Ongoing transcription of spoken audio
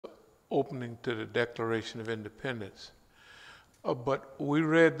opening to the Declaration of Independence. But we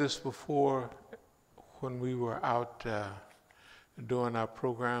read this before when we were out doing our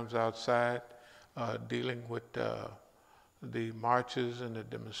programs outside, dealing with the marches and the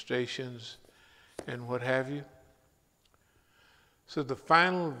demonstrations and what have you. So the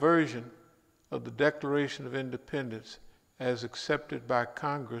final version of the Declaration of Independence, as accepted by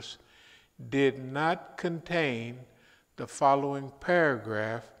Congress, did not contain the following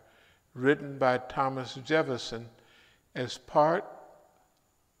paragraph written by Thomas Jefferson as part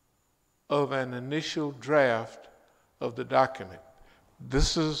of an initial draft of the document.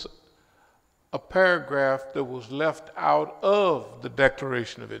 This is a paragraph that was left out of the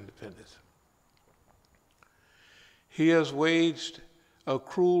Declaration of Independence. He has waged a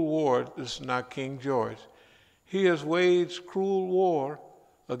cruel war. This is not King George. He has waged cruel war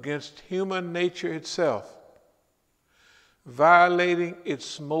against human nature itself, violating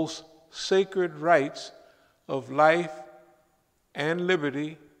its most sacred rights of life and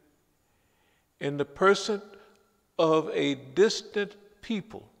liberty in the person of a distant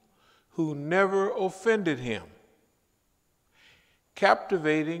people who never offended him,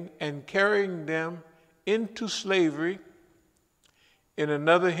 captivating and carrying them into slavery in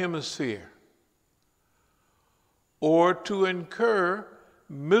another hemisphere, or to incur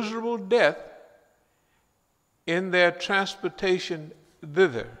miserable death in their transportation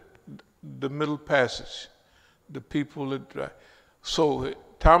thither, the Middle Passage, the people that. So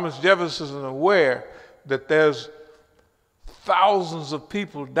Thomas Jefferson is aware that there's thousands of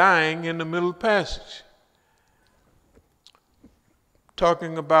people dying in the Middle Passage,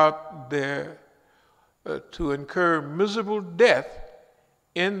 talking about their to incur miserable death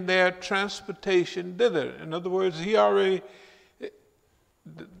in their transportation thither. In other words, he already,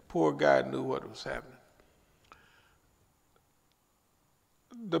 the poor guy knew what was happening.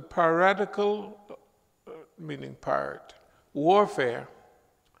 The piratical, meaning pirate, warfare,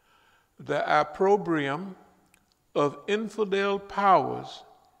 the opprobrium of infidel powers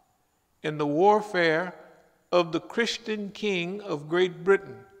in the warfare of the Christian king of Great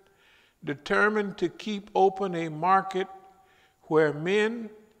Britain, determined to keep open a market where men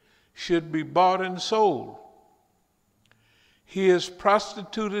should be bought and sold. He has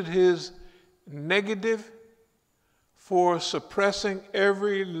prostituted his negative for suppressing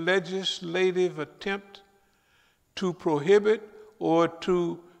every legislative attempt to prohibit or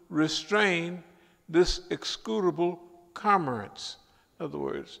to restrain this execrable commerce. In other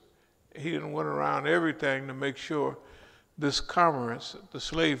words, he didn't went around everything to make sure this commerce, the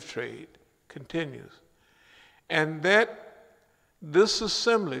slave trade, continues. And that this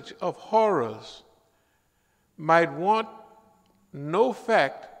assemblage of horrors might want no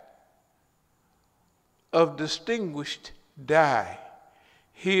fact of distinguished dye.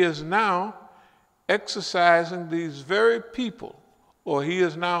 He is now exercising these very people, or he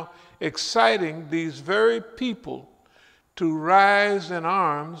is now exciting these very people to rise in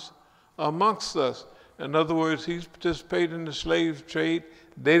arms amongst us. In other words, he's participated in the slave trade.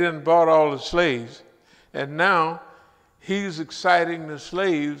 They done bought all the slaves. And now he's exciting the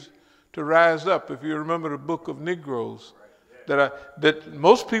slaves to rise up. If you remember the book of Negroes, that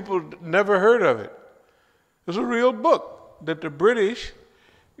most people never heard of it. It's a real book that the British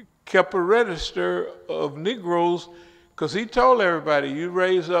kept a register of Negroes, because he told everybody, you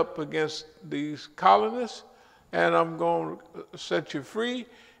raise up against these colonists and I'm going to set you free.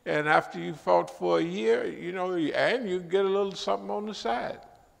 And after you fought for a year, you know, and you get a little something on the side.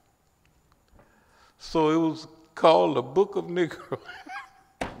 So it was called the Book of Negroes.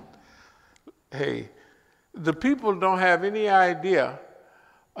 Hey, the people don't have any idea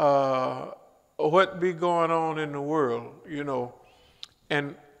what be going on in the world, you know,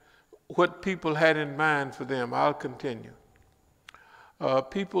 and what people had in mind for them. I'll continue.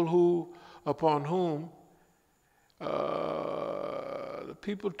 People upon whom the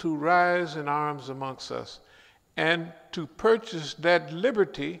people to rise in arms amongst us and to purchase that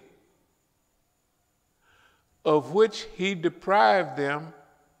liberty of which he deprived them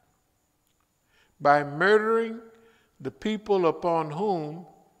by murdering the people upon whom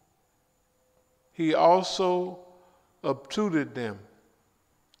he also obtruded them,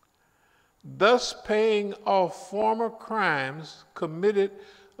 thus paying off former crimes committed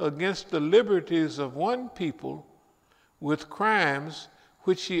against the liberties of one people with crimes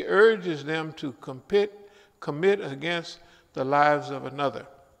which he urges them to commit against the lives of another.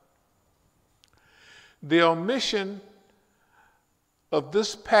 The omission of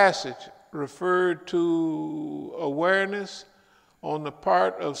this passage referred to awareness on the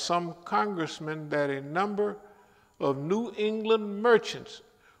part of some congressmen that a number of New England merchants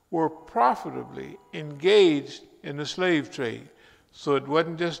were profitably engaged in the slave trade. So it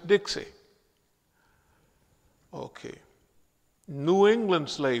wasn't just Dixie. Okay. New England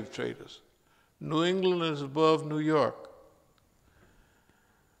slave traders. New England is above New York.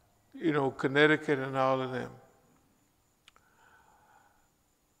 You know, Connecticut and all of them.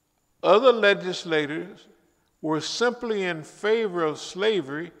 Other legislators were simply in favor of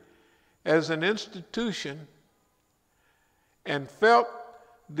slavery as an institution and felt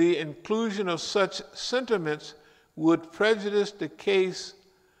the inclusion of such sentiments would prejudice the case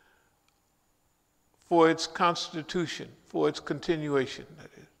for its constitution, for its continuation, that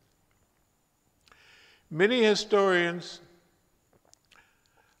is. Many historians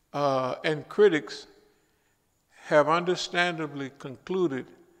and critics have understandably concluded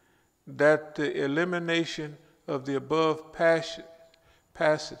that the elimination of the above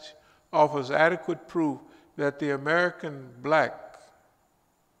passage offers adequate proof that the American black,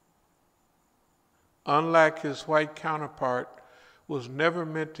 unlike his white counterpart, was never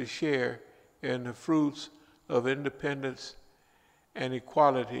meant to share in the fruits of independence and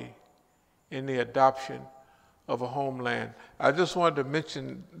equality in the adoption of a homeland. I just wanted to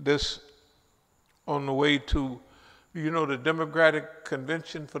mention this on the way to, you know, the Democratic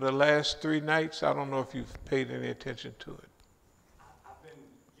Convention for the last 3 nights. I don't know if you've paid any attention to it. I've been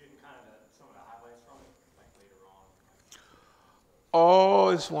getting kind of some of the highlights from it, like later on. Oh,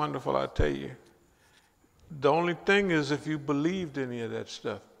 it's wonderful, I tell you. The only thing is if you believed any of that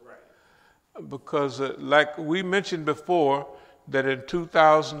stuff. Right. Because like we mentioned before, that in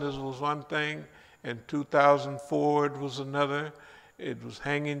 2000 this was one thing, in 2004 it was another. It was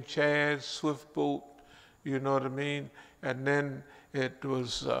hanging chads, swift boat, you know what I mean? And then it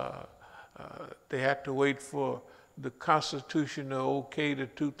was, they had to wait for the Constitution to okay the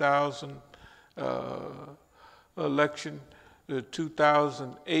 2000 election. The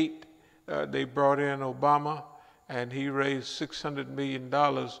 2008, they brought in Obama, and he raised $600 million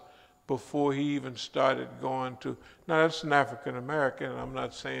before he even started going to, now that's an African American, I'm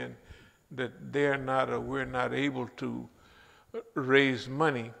not saying that they're not or we're not able to raise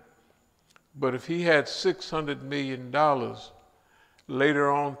money, but if he had $600 million later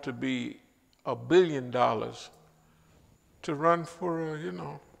on to be $1 billion to run for, you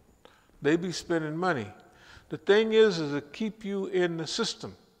know, they be spending money. The thing is to keep you in the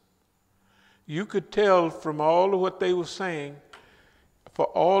system. You could tell from all of what they were saying, for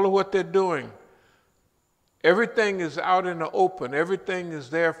all of what they're doing, everything is out in the open. Everything is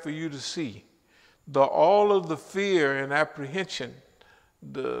there for you to see. All of the fear and apprehension,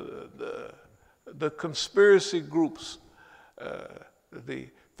 the conspiracy groups.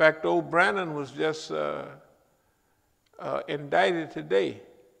 In fact, old Brannon was just indicted today.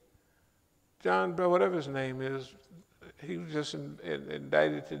 John, whatever his name is, he was just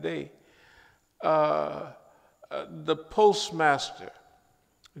indicted today. The postmaster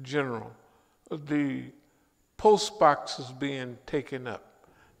general, the post boxes being taken up,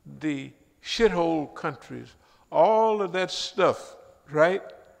 the shithole countries, all of that stuff, right,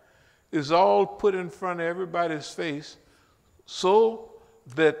 is all put in front of everybody's face so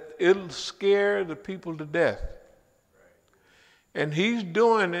that it'll scare the people to death. And he's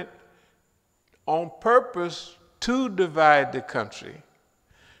doing it on purpose to divide the country,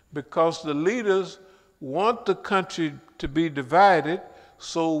 because the leaders want the country to be divided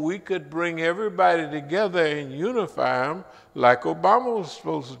so we could bring everybody together and unify them like Obama was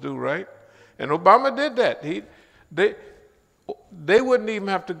supposed to do, right? And Obama did that. They wouldn't even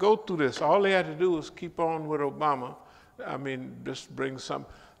have to go through this. All they had to do was keep on with Obama. I mean, just bring some.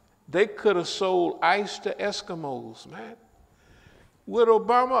 They could have sold ice to Eskimos, man. With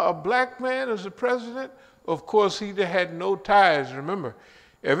Obama, a black man as the president, of course, he had no ties. Remember,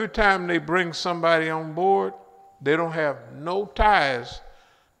 every time they bring somebody on board, they don't have no ties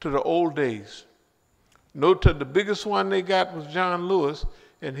to the old days. The biggest one they got was John Lewis,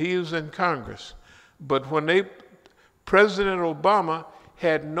 and he was in Congress. But when President Obama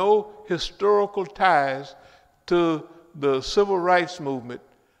had no historical ties to the civil rights movement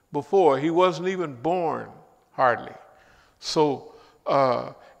before. He wasn't even born, hardly. So,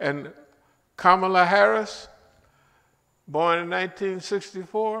 and Kamala Harris, born in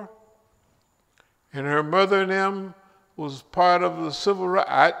 1964, and her mother and them was part of the civil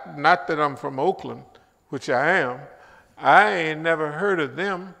rights. Not that I'm from Oakland, which I am. I ain't never heard of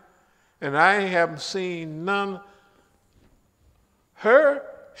them, and I haven't seen none.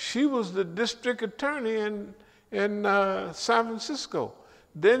 She was the district attorney in San Francisco.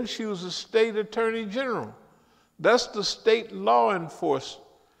 Then she was the state attorney general. That's the state law enforcer.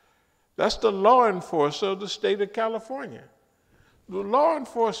 That's the law enforcer of the state of California. The law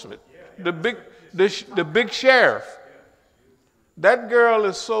enforcement, the big sheriff. That girl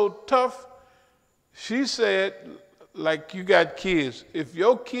is so tough. She said, like, you got kids. If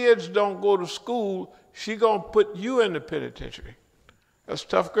your kids don't go to school, she gonna put you in the penitentiary. That's a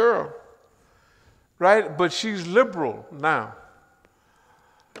tough girl, right? But she's liberal now.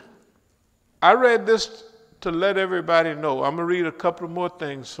 I read this to let everybody know. I'm gonna read a couple more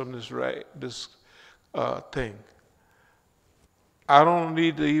things from this thing. I don't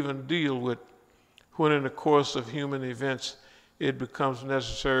need to even deal with when in the course of human events it becomes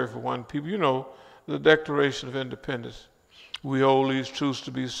necessary for one people. You know, the Declaration of Independence. We hold these truths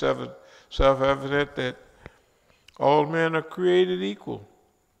to be self-evident, that all men are created equal,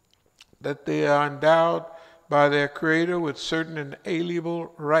 that they are endowed by their Creator with certain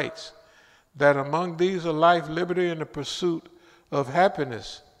inalienable rights, that among these are life, liberty, and the pursuit of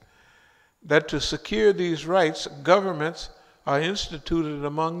happiness, that to secure these rights, governments are instituted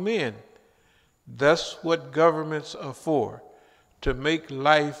among men. That's what governments are for, to make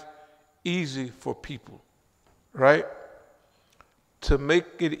life easy for people, right? To make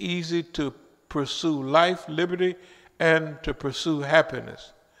it easy to pursue life, liberty, and to pursue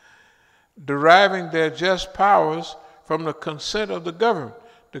happiness, deriving their just powers from the consent of the governed.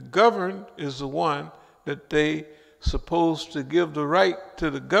 The governed is the one that they supposed to give the right to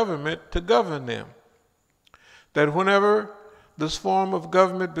the government to govern them. That whenever this form of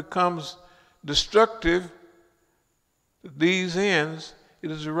government becomes destructive, these ends,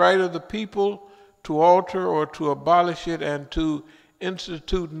 it is the right of the people to alter or to abolish it and to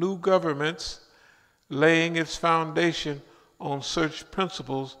institute new governments, laying its foundation on such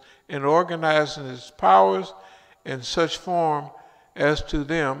principles and organizing its powers in such form as to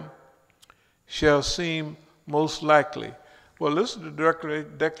them shall seem most likely. Well, this is the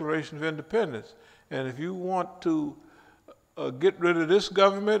Declaration of Independence. And if you want to get rid of this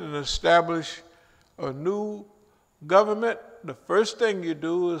government and establish a new government, the first thing you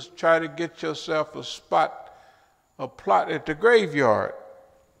do is try to get yourself a plot at the graveyard,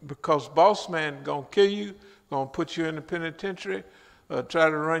 because boss man gonna kill you, gonna put you in the penitentiary, try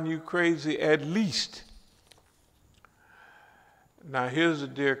to run you crazy at least. Now here's the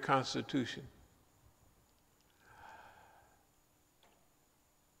dear Constitution.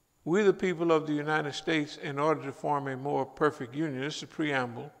 We, the people of the United States, in order to form a more perfect union, this is the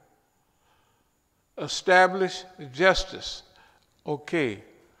preamble, establish justice. Okay,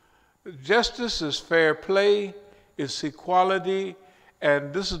 justice is fair play, it's equality,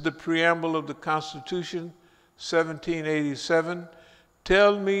 and this is the preamble of the Constitution, 1787.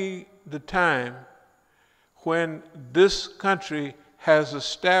 Tell me the time when this country has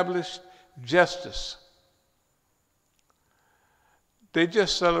established justice. They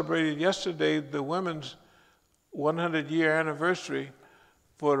just celebrated yesterday the women's 100-year anniversary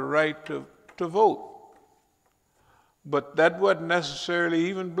for the right to vote. But that wasn't necessarily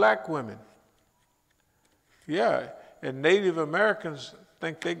even black women. Yeah, and Native Americans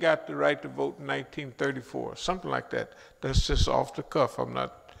think they got the right to vote in 1934, something like that. That's just off the cuff. I'm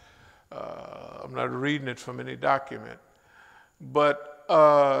not reading it from any document. But,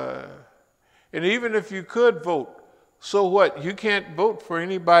 and even if you could vote, so what? You can't vote for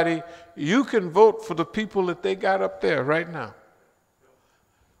anybody. You can vote for the people that they got up there right now.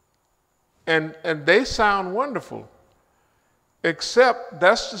 And they sound wonderful, except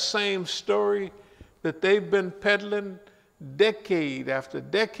that's the same story that they've been peddling decade after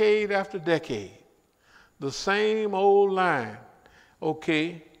decade after decade. The same old line,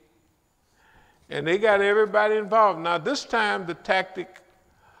 okay? And they got everybody involved. Now this time the tactic,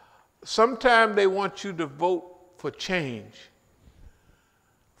 sometimes they want you to vote for change,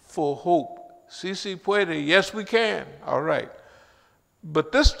 for hope. Si se puede, yes we can, all right.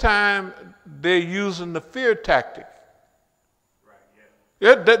 But this time they're using the fear tactic. Right,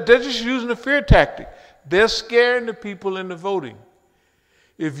 yeah. They're just using the fear tactic. They're scaring the people into voting.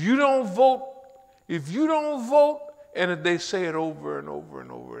 If you don't vote, and they say it over and over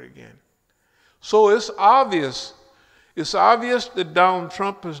and over again. So it's obvious that Donald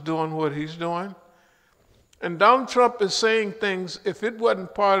Trump is doing what he's doing. And Donald Trump is saying things, if it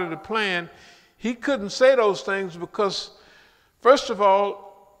wasn't part of the plan, he couldn't say those things because, first of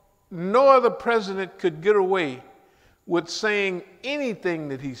all, no other president could get away with saying anything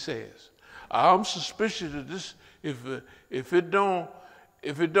that he says. I'm suspicious of this. If it don't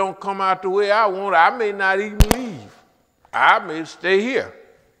come out the way I want, I may not even leave. I may stay here.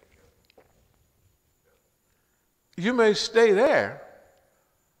 You may stay there.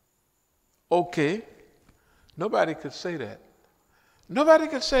 Okay. Nobody could say that. Nobody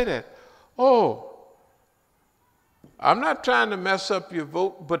could say that. Oh, I'm not trying to mess up your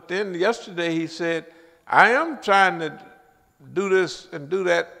vote, but then yesterday he said, I am trying to do this and do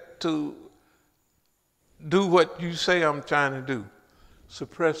that to do what you say I'm trying to do,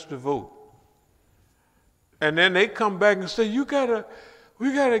 suppress the vote. And then they come back and say, we gotta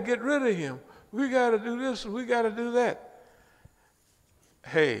get rid of him. We gotta do this and we gotta do that.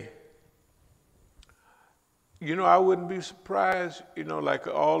 Hey, I wouldn't be surprised, like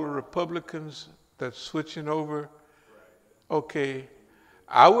all the Republicans that's switching over. Okay,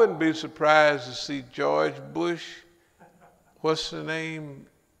 I wouldn't be surprised to see George Bush, what's the name,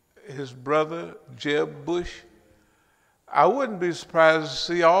 his brother, Jeb Bush. I wouldn't be surprised to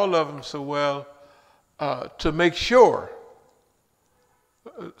see all of them say, well, to make sure.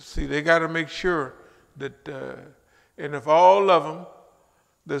 See, they got to make sure that, and if all of them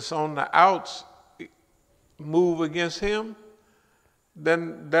that's on the outs move against him,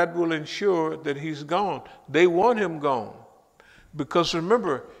 then that will ensure that he's gone. They want him gone. Because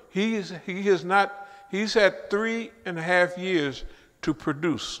remember, he's had 3.5 years to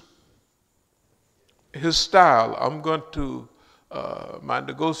produce his style. My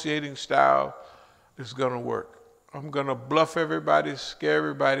negotiating style is going to work. I'm going to bluff everybody, scare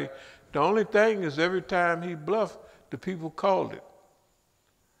everybody. The only thing is every time he bluffed, the people called it.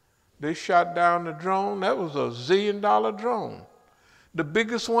 They shot down the drone. That was $1 zillion drone. The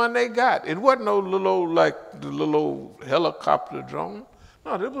biggest one they got. It wasn't no little old, like the little old helicopter drone.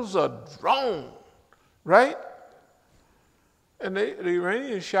 No, it was a drone, right? And the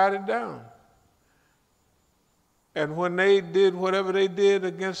Iranians shot it down. And when they did whatever they did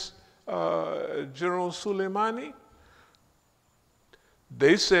against General Soleimani,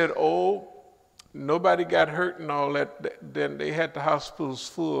 they said, oh, nobody got hurt and all that. Then they had the hospitals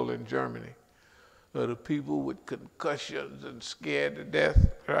full in Germany of the people with concussions and scared to death,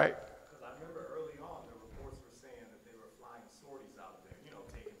 right? Because I remember early on, the reports were saying that they were flying sorties out of there,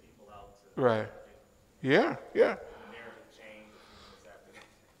 taking people out to... Right. Yeah. The narrative changed after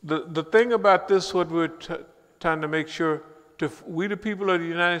that. The thing about this, what we're trying to make sure, we the people of the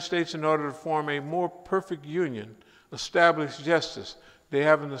United States, in order to form a more perfect union, establish justice. They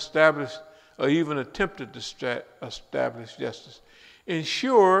haven't established or even attempted to establish justice.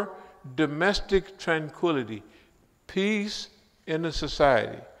 Ensure domestic tranquility, peace in the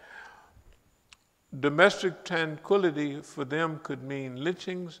society. Domestic tranquility for them could mean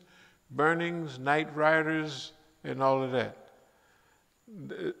lynchings, burnings, night riders, and all of that.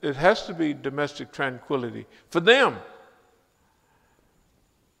 It has to be domestic tranquility for them.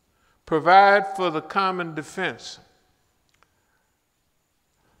 Provide for the common defense.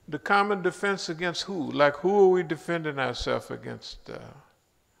 The common defense against who? Like, who are we defending ourselves against?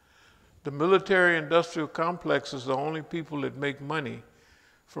 The military-industrial complex is the only people that make money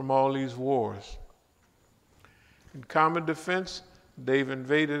from all these wars. In common defense, they've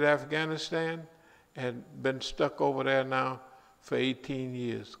invaded Afghanistan and been stuck over there now for 18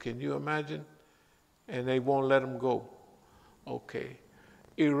 years. Can you imagine? And they won't let them go. Okay.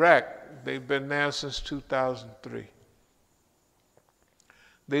 Iraq, they've been there since 2003.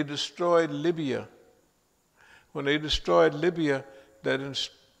 They destroyed Libya. When they destroyed Libya, that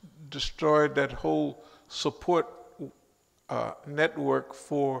destroyed that whole support network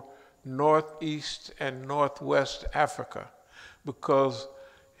for Northeast and Northwest Africa, because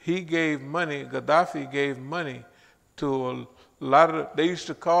he gave money, Gaddafi gave money to a lot of, they used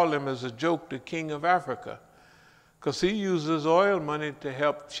to call him as a joke, the King of Africa, because he uses oil money to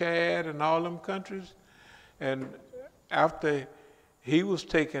help Chad and all them countries. And after he was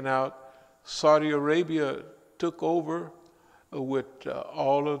taken out, Saudi Arabia took over with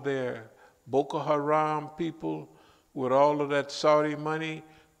all of their Boko Haram people, with all of that Saudi money,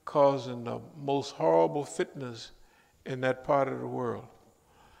 causing the most horrible fitnas in that part of the world.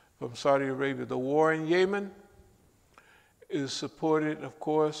 From Saudi Arabia, the war in Yemen is supported, of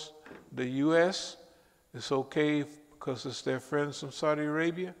course, the U.S. It's okay because it's their friends from Saudi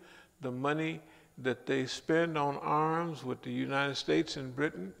Arabia. The money that they spend on arms with the United States and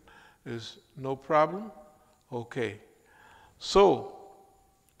Britain is no problem. Okay. So,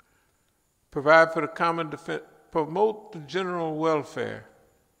 provide for the common defense, promote the general welfare.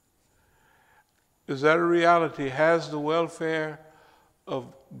 Is that a reality? Has the welfare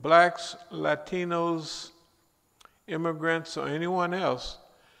of blacks, Latinos, immigrants, or anyone else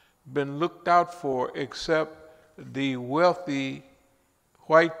been looked out for except the wealthy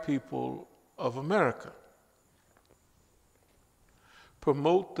white people of America?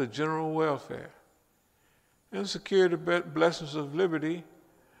 Promote the general welfare and secure the blessings of liberty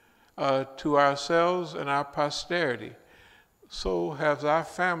to ourselves and our posterity. So has our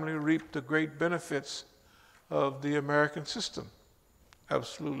family reaped the great benefits of the American system.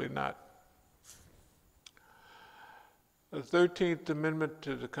 Absolutely not. The 13th Amendment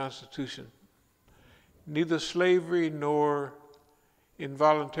to the Constitution: neither slavery nor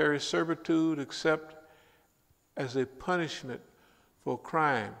involuntary servitude except as a punishment for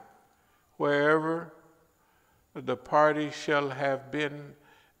crime, wherever the party shall have been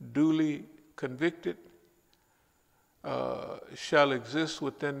duly convicted, shall exist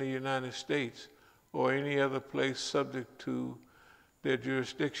within the United States or any other place subject to their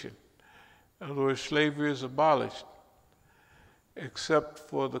jurisdiction. In other words, slavery is abolished except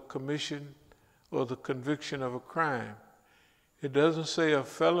for the commission or the conviction of a crime. It doesn't say a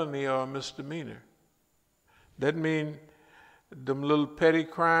felony or a misdemeanor. That means them little petty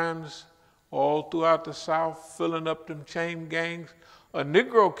crimes all throughout the South, filling up them chain gangs. A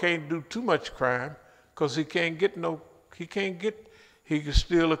Negro can't do too much crime because he can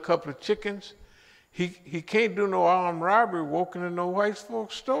steal a couple of chickens. He can't do no armed robbery walking in no white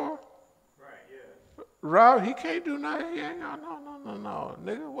folks store. Right, yeah. Rob, he can't do nothing. He ain't got no,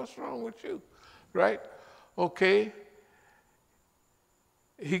 nigga, what's wrong with you? Right? Okay.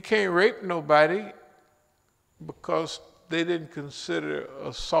 He can't rape nobody because they didn't consider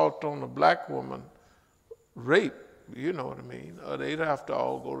assault on a black woman rape. You know what I mean? Or they'd have to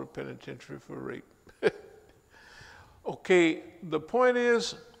all go to penitentiary for rape. Okay, the point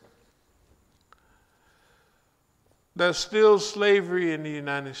is, there's still slavery in the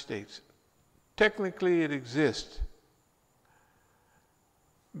United States. Technically, it exists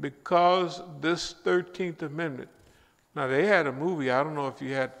because this 13th Amendment. Now, they had a movie. I don't know if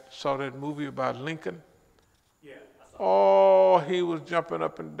you saw that movie about Lincoln. Yeah, I saw Oh, he was jumping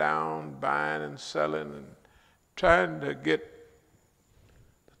up and down, buying and selling and trying to get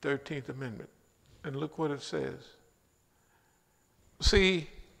the 13th Amendment. And look what it says. See,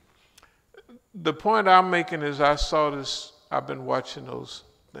 the point I'm making is I saw this, I've been watching those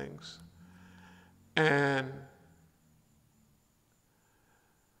things. And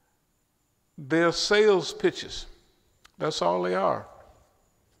they're sales pitches. That's all they are.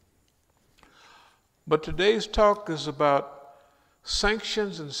 But today's talk is about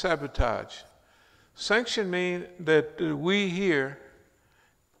sanctions and sabotage. Sanction means that we here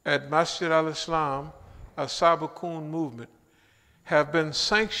at Masjid al-Islam, As-Sabiqun movement, have been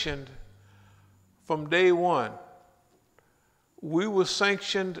sanctioned from day one. We were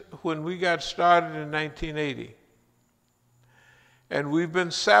sanctioned when we got started in 1980. And we've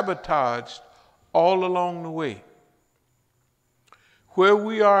been sabotaged all along the way. Where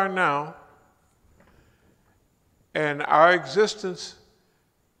we are now, and our existence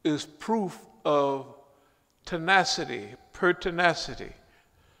is proof of tenacity, pertinacity,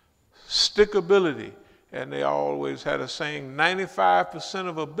 stickability. And they always had a saying, 95%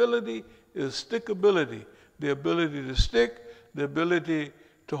 of ability is stickability, the ability to stick, the ability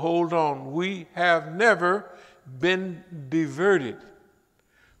to hold on. We have never been diverted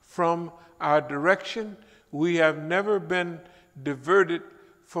from our direction. We have never been diverted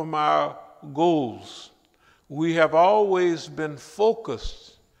from our goals. We have always been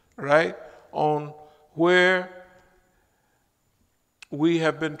focused, right, on where we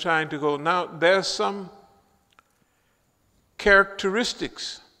have been trying to go. Now, there's some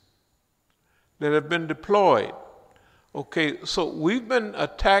characteristics that have been deployed. Okay, so we've been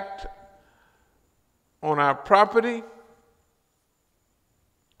attacked on our property,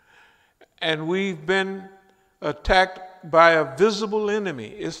 and we've been attacked by a visible enemy.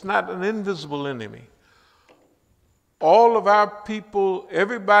 It's not an invisible enemy. All of our people,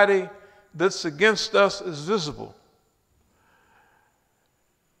 everybody that's against us is visible.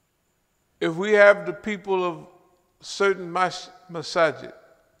 If we have the people of certain masajid,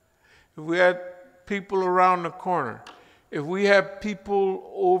 if we had people around the corner, if we have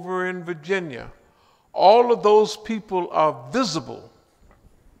people over in Virginia, all of those people are visible.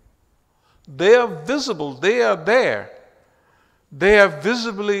 They are visible. They are there. They have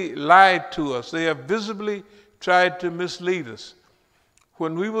visibly lied to us. They have visibly tried to mislead us.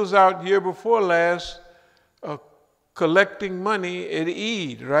 When we was out year before last collecting money at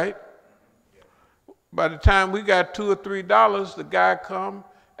Eid, right? By the time we got $2 or $3, the guy come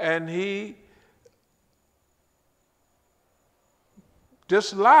and he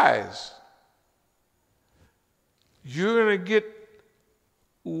just lies. You're going to get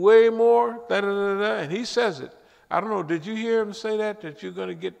way more, and he says it. I don't know, did you hear him say that you're going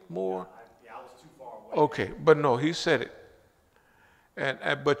to get more? Yeah, I was too far away. Okay, but no, he said it.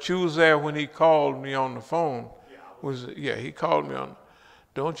 But you was there when he called me on the phone. He called me on.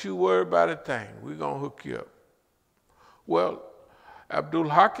 Don't you worry about a thing. We're going to hook you up. Well, Abdul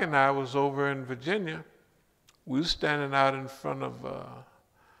Haq and I was over in Virginia, we were standing out in front of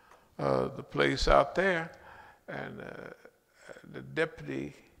the place out there, and the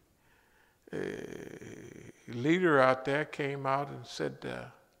deputy leader out there came out and said,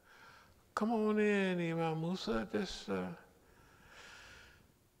 "Come on in, Imam Musa."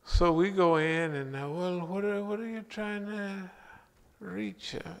 So we go in, and well, what are you trying to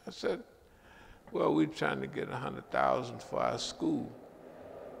reach? I said, well, we're trying to get 100,000 for our school.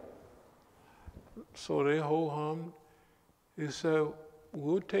 So they ho-hummed. He said,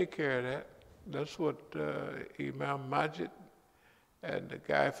 we'll take care of that. That's what Imam Majid and the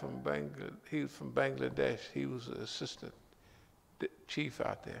guy from Bangladesh, he was from Bangladesh, he was the assistant chief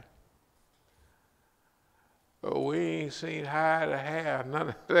out there. Oh, we ain't seen hide or hair, none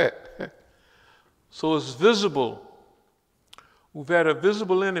of that. So it's visible. We've had a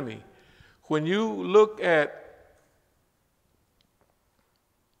visible enemy. When you look at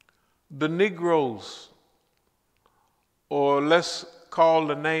the Negroes, or let's call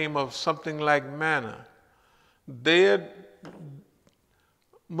the name of something like Manna, they're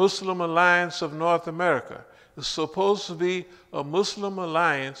Muslim Alliance of North America. It's supposed to be a Muslim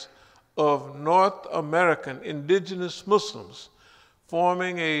alliance of North American indigenous Muslims,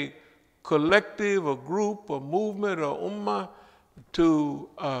 forming a collective, a group, a movement, or ummah to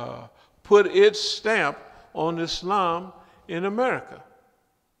put its stamp on Islam in America.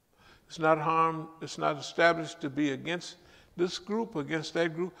 It's not established to be against this group, against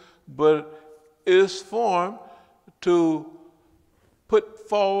that group, but it's formed to put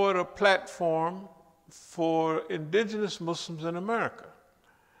forward a platform for indigenous Muslims in America.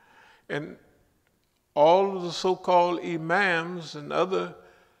 And all of the so-called imams and other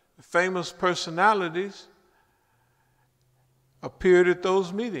famous personalities appeared at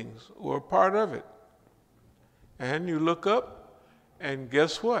those meetings, or a part of it. And you look up, and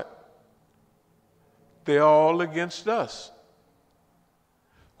guess what? They're all against us.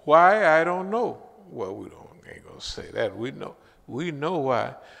 Why? I don't know. Well, ain't gonna say that. We know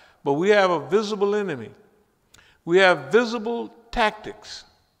why. But we have a visible enemy. We have visible tactics.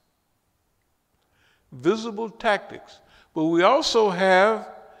 Visible tactics. But we also have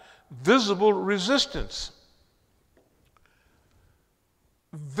visible resistance.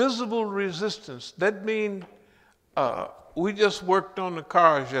 Visible resistance. That means we just worked on the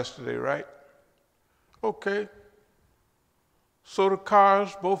cars yesterday, right? Okay. So the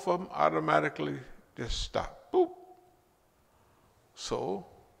cars, both of them, automatically just stop. Boop. So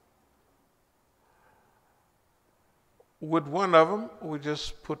with one of them, we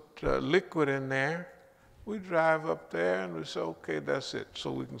just put liquid in there. We drive up there and we say, okay, that's it.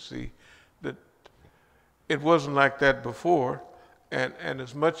 So we can see that it wasn't like that before. And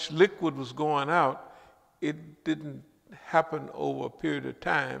as much liquid was going out, it didn't happen over a period of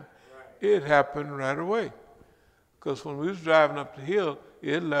time. Right. It happened right away. Because when we was driving up the hill,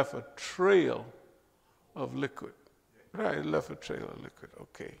 it left a trail of liquid. Right, it left a trail of liquid,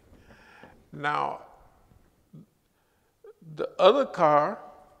 okay. Now, the other car,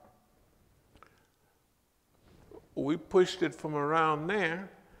 we pushed it from around there.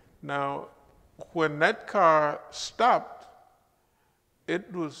 Now, when that car stopped,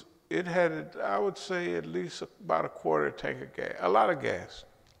 it had, I would say, at least about a quarter tank of gas, a lot of gas.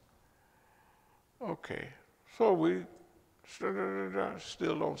 Okay, so we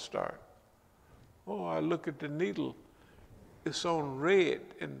still don't start. Oh, I look at the needle, it's on red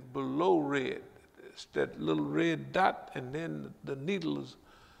and below red. It's that little red dot, and then the needle is,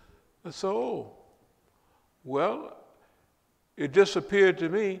 so, well, it just appeared to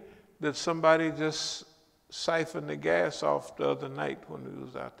me that somebody just siphoned the gas off the other night when we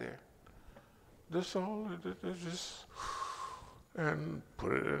was out there. This all, just, and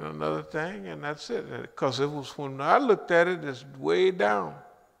put it in another thing, and that's it. Because it was, when I looked at it, it's way down.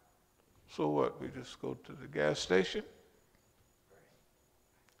 So what, we just go to the gas station,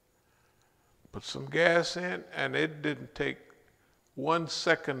 put some gas in, and it didn't take 1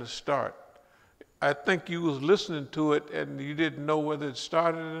 second to start. I think you was listening to it and you didn't know whether it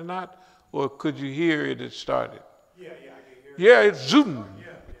started or not, or could you hear it had started? Yeah, I can hear it. Yeah, it's zoom,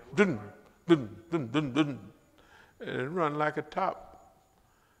 dun, dun, dun, dun, dun. And it run like a top.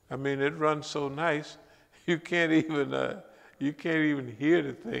 I mean, it runs so nice, you can't even hear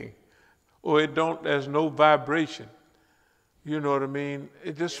the thing, or it don't. There's no vibration. You know what I mean?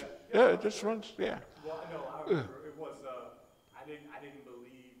 It just, it just runs. Yeah. Well, no, I remember it was. I didn't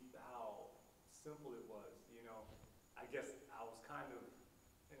believe how simple it was. You know, I guess I was kind of,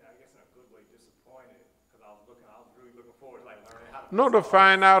 I guess in a good way, disappointed because I was really looking forward to like learning how to. No, to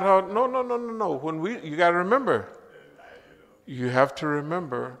find out how. No. When you got to remember. You have to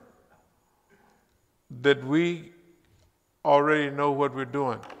remember, that we already know what we're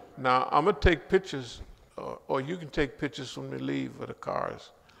doing. Now, I'm going to take pictures, or you can take pictures when we leave of the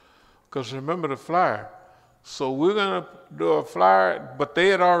cars. Because remember the flyer. So we're going to do a flyer, but they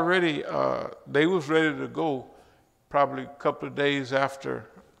had already, they was ready to go probably a couple of days after.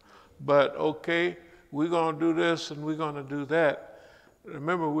 But okay, we're going to do this and we're going to do that.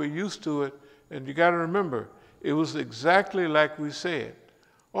 Remember, we're used to it, and you got to remember, it was exactly like we said.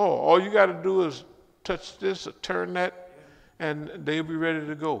 Oh, all you got to do is touch this or turn that, and they'll be ready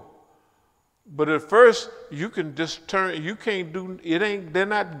to go. But at first, you can just turn, you can't do, they're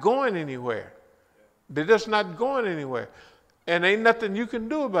not going anywhere. They're just not going anywhere. And ain't nothing you can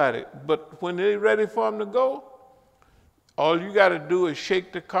do about it. But when they're ready for them to go, all you got to do is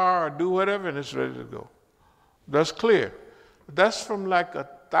shake the car or do whatever, and it's ready to go. That's clear. That's from like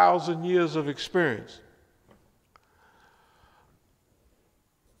 1,000 years of experience.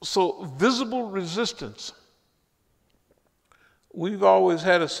 So visible resistance. We've always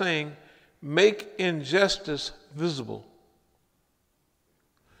had a saying, make injustice visible.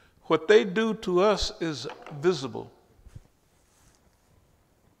 What they do to us is visible.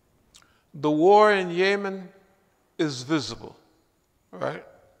 The war in Yemen is visible, right?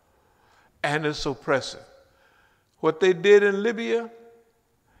 And it's oppressive. What they did in Libya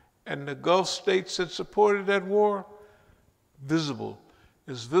and the Gulf states that supported that war, visible.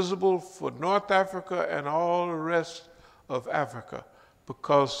 It's visible for North Africa and all the rest of Africa,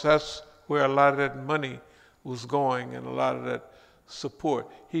 because that's where a lot of that money was going and a lot of that support.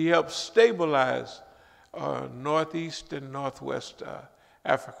 He helped stabilize Northeast and Northwest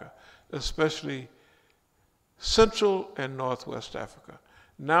Africa, especially Central and Northwest Africa.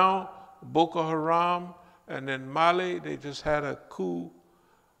 Now, Boko Haram and then Mali, they just had a coup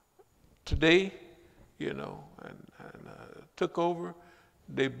today, you know, and took over.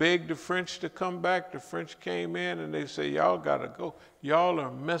 They begged the French to come back. The French came in and they say, y'all gotta go. Y'all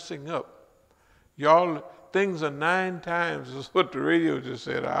are messing up. Y'all, things are 9 times, is what the radio just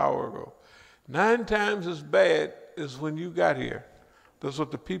said an hour ago. 9 times as bad as when you got here. That's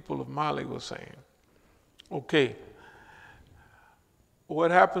what the people of Mali were saying. Okay.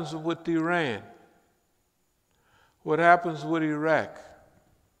 What happens with Iran? What happens with Iraq?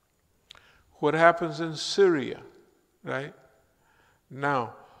 What happens in Syria, right?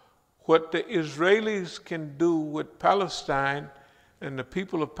 Now, what the Israelis can do with Palestine and the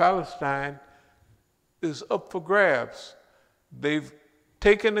people of Palestine is up for grabs. They've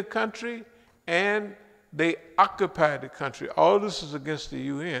taken the country and they occupied the country. All this is against the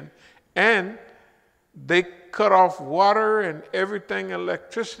UN. And they cut off water and everything,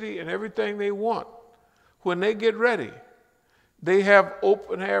 electricity and everything they want when they get ready. They have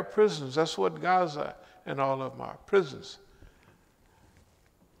open air prisons. That's what Gaza and all of them are, prisons.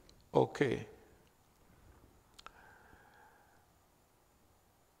 Okay.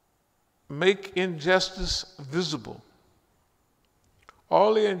 Make injustice visible.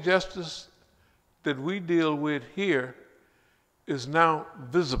 All the injustice that we deal with here is now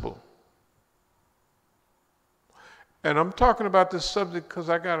visible. And I'm talking about this subject because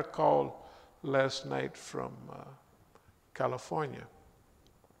I got a call last night from California.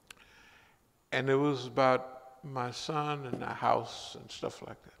 And it was about my son and the house and stuff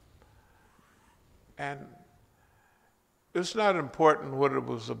like that. And it's not important what it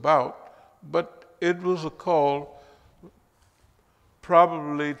was about, but it was a call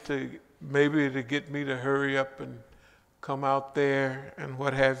probably to maybe to get me to hurry up and come out there and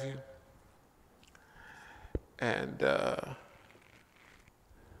what have you. And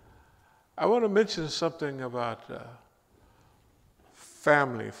I want to mention something about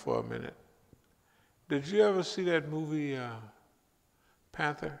family for a minute. Did you ever see that movie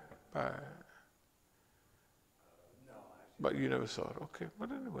Panther? But you never saw it. Okay, but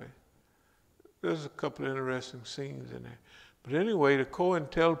anyway, there's a couple of interesting scenes in there. But anyway, the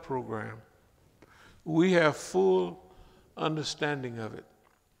COINTEL program, we have full understanding of it.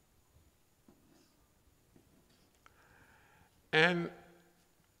 And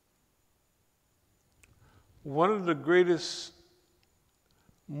one of the greatest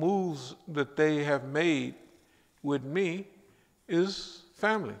moves that they have made with me is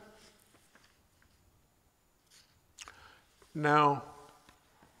family. Now,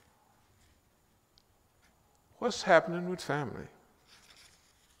 what's happening with family?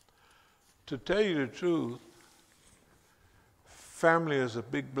 To tell you the truth, family is a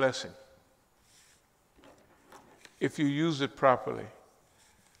big blessing if you use it properly.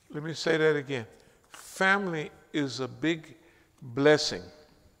 Let me say that again. Family is a big blessing.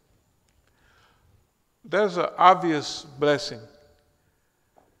 There's an obvious blessing.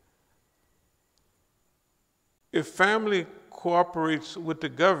 if family cooperates with the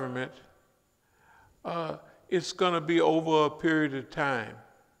government, it's going to be over a period of time.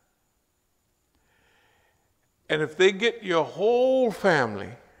 And if they get your whole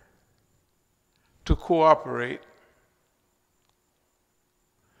family to cooperate,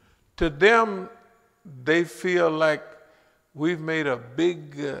 to them, they feel like we've made a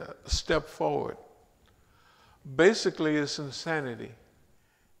big step forward. Basically, it's insanity.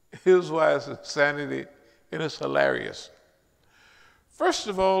 Here's why it's insanity, and it's hilarious. First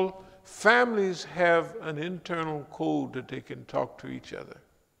of all, families have an internal code that they can talk to each other.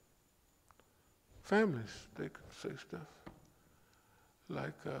 Families, they can say stuff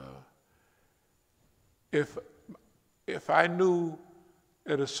like, if I knew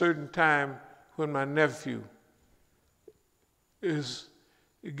at a certain time when my nephew is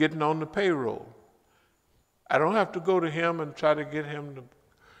getting on the payroll, I don't have to go to him and try to get him to,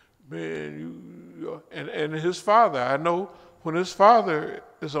 man, and his father, I know when his father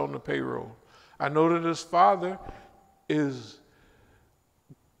is on the payroll, I know that his father is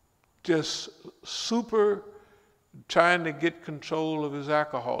just super trying to get control of his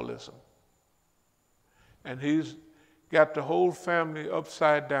alcoholism. And he's got the whole family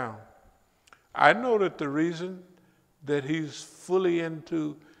upside down. I know that the reason that he's fully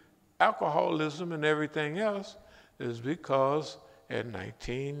into alcoholism and everything else is because in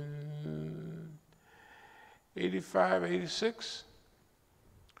 1985, 86,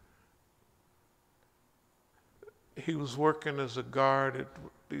 he was working as a guard at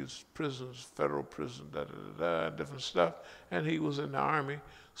these prisons, federal prisons, different stuff, and he was in the Army.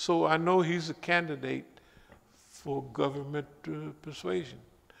 So I know he's a candidate for government persuasion.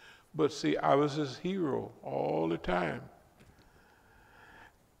 But see, I was his hero all the time.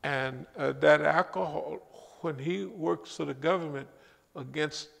 And that alcohol, when he works for the government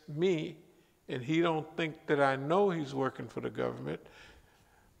against me, and he don't think that I know he's working for the government,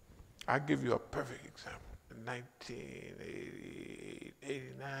 I'll give you a perfect example. In 1988,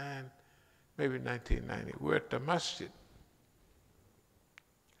 89, maybe 1990, we're at the masjid.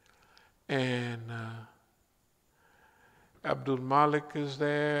 And Abdul Malik is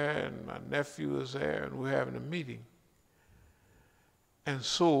there, and my nephew is there, and we're having a meeting. And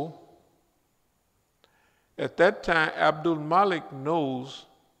so, at that time, Abdul Malik knows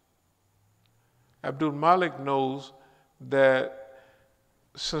that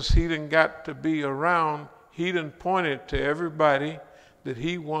since he done got to be around, he done pointed to everybody that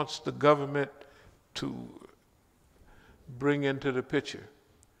he wants the government to bring into the picture.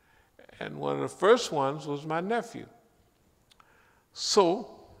 And one of the first ones was my nephew. So,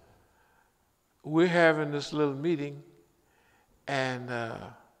 we're having this little meeting, and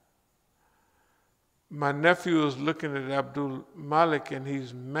my nephew is looking at Abdul Malik, and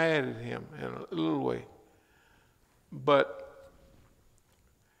he's mad at him in a little way. But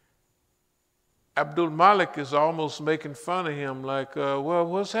Abdul Malik is almost making fun of him, like, well,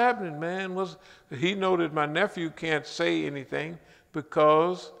 what's happening, man? He know that my nephew can't say anything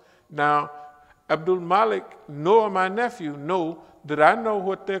because now Abdul Malik nor my nephew know that I know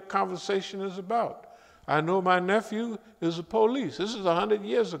what their conversation is about. I know my nephew is the police. This is 100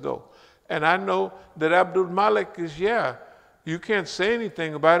 years ago. And I know that Abdul Malik is, yeah, you can't say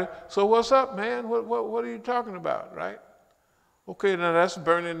anything about it. So what's up, man? What are you talking about, right? Okay, now that's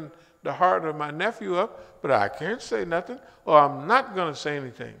burning the heart of my nephew up, but I can't say nothing, or I'm not going to say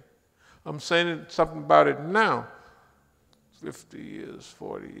anything. I'm saying something about it now. 50 years,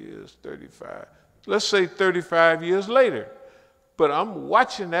 40 years, 35. Let's say 35 years later. But I'm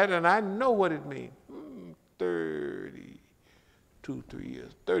watching that and I know what it means. 30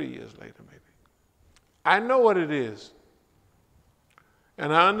 years later maybe. I know what it is.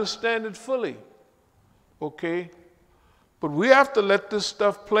 And I understand it fully. Okay? But we have to let this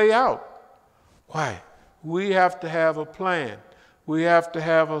stuff play out. Why? We have to have a plan. We have to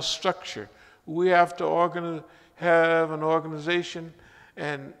have a structure. We have to have an organization,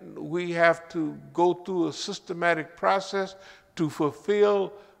 and we have to go through a systematic process to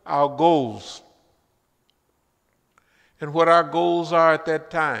fulfill our goals and what our goals are at that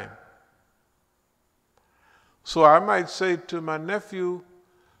time. So I might say to my nephew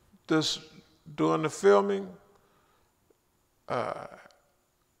during the filming,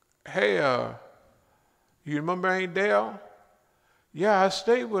 hey, you remember Aunt Dale? Yeah, I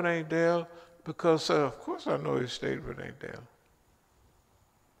stayed with Aunt Dale because, of course I know he stayed with Aunt Dale.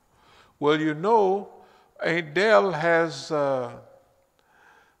 Well, you know, Aunt Dale has the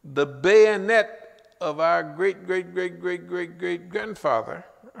bayonet of our great-great-great-great-great-great-grandfather,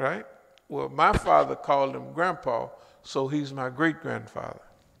 right? Well, my father called him Grandpa, so he's my great-grandfather.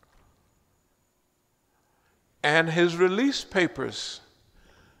 And his release papers,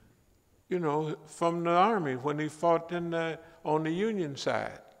 you know, from the Army when he fought on the Union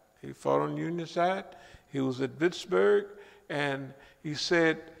side. He fought on the Union side. He was at Vicksburg, and he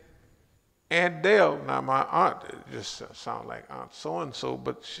said, Aunt Dale, now my aunt, it just sounds like Aunt so-and-so,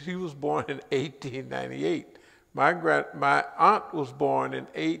 but she was born in 1898. My aunt was born in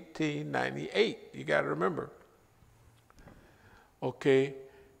 1898. You got to remember. Okay.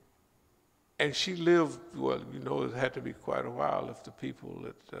 And she lived, well, you know, it had to be quite a while if the people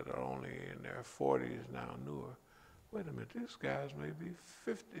that are only in their 40s now knew her. Wait a minute, these guys may be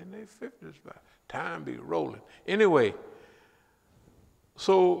 50, in their 50s by time be rolling. Anyway,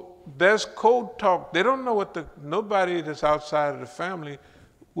 so there's code talk. They don't know what nobody that's outside of the family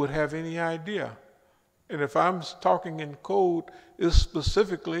would have any idea. And if I'm talking in code, it's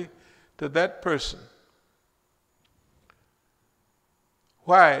specifically to that person.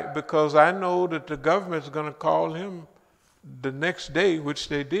 Why? Because I know that the government's going to call him the next day, which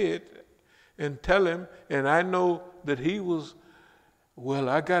they did, and tell him, and I know that he was, well,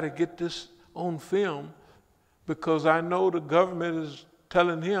 I got to get this on film because I know the government is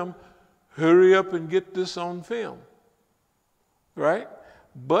telling him, hurry up and get this on film, right?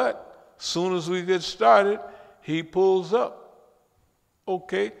 But soon as we get started, he pulls up.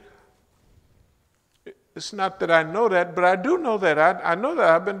 Okay. It's not that I know that, but I do know that. I know that.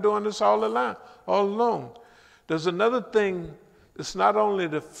 I've been doing this all along. There's another thing. It's not only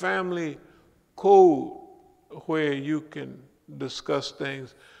the family code where you can discuss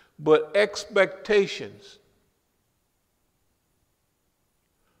things, but expectations.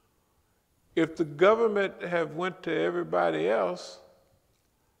 If the government have went to everybody else,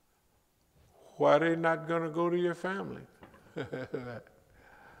 why are they not going to go to your family?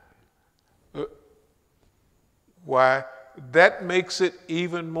 Why? That makes it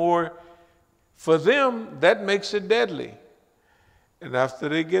even more, for them, that makes it deadly. And after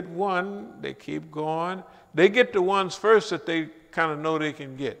they get one, they keep going. They get the ones first that they kind of know they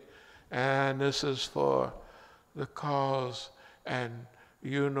can get. And this is for the cause, and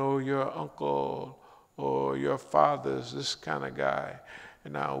you know your uncle or your father's this kind of guy.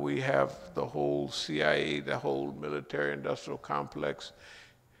 And now we have the whole CIA, the whole military-industrial complex.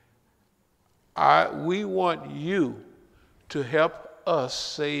 We want you to help us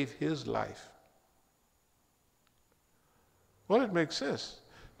save his life. Well, it makes sense.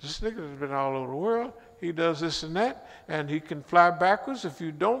 This nigga has been all over the world. He does this and that, and he can fly backwards. If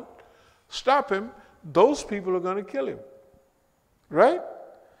you don't stop him, those people are going to kill him. Right?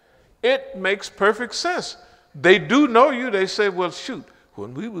 It makes perfect sense. They do know you. They say, well, shoot,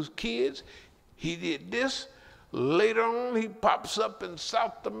 when we was kids, he did this. Later on, he pops up in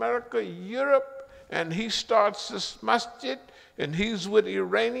South America, Europe, and he starts this masjid, and he's with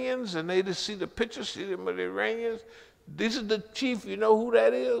Iranians, and they just see the pictures, see them with Iranians. This is the chief, you know who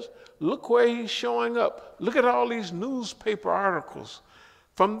that is? Look where he's showing up. Look at all these newspaper articles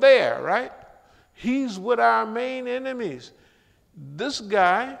from there, right? He's with our main enemies. This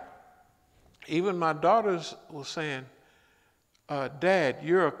guy, even my daughters were saying, Dad,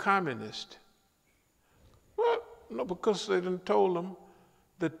 you're a communist. Well, no, because they didn't told them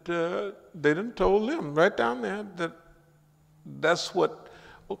that, they didn't told them right down there that that's what,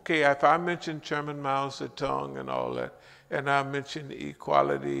 okay, if I mention Chairman Mao Zedong and all that, and I mention the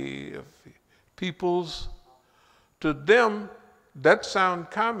equality of peoples, to them, that sounds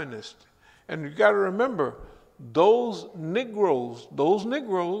communist. And you got to remember, those Negroes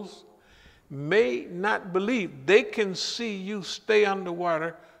may not believe. They can see you stay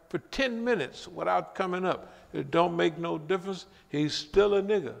underwater for 10 minutes without coming up. It don't make no difference. He's still a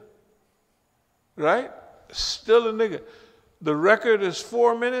nigger. Right? Still a nigger. The record is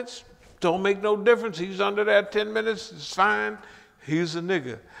 4 minutes. Don't make no difference. He's under that 10 minutes. It's fine. He's a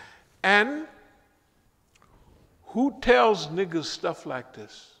nigger. And who tells niggas stuff like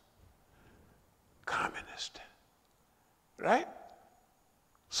this? Communist. Right?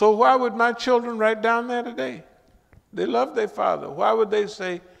 So why would my children right down there today? They love their father. Why would they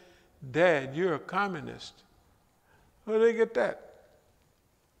say, Dad, you're a communist? Where do they get that?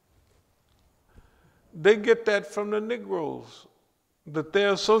 They get that from the Negroes that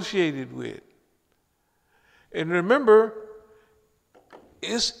they're associated with. And remember,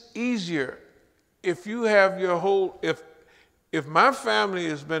 it's easier if you have your whole, if my family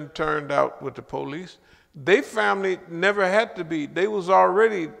has been turned out with the police, their family never had to be. They was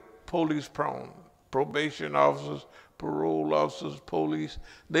already police prone. Probation officers, parole officers, police.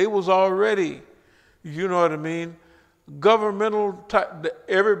 They was already, you know what I mean, governmental type.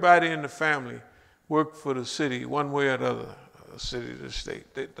 Everybody in the family worked for the city one way or the other, city to the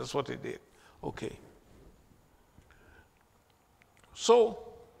state. That's what they did. Okay. So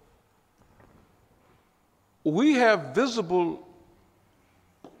we have visible,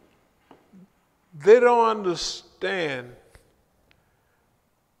 they don't understand,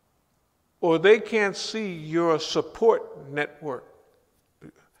 or they can't see your support network.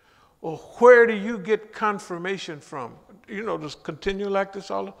 Or where do you get confirmation from? You know, just continue like this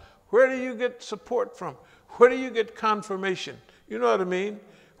all. Where do you get support from? Where do you get confirmation? You know what I mean?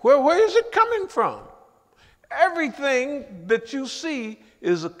 Where is it coming from? Everything that you see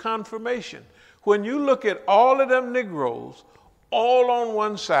is a confirmation. When you look at all of them Negroes, all on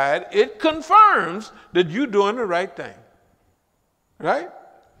one side, it confirms that you're doing the right thing. Right?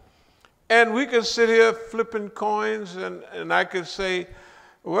 And we can sit here flipping coins, and I could say,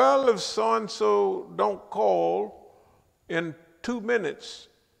 well, if so-and-so don't call in 2 minutes,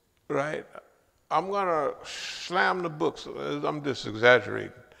 right, I'm going to slam the books. I'm just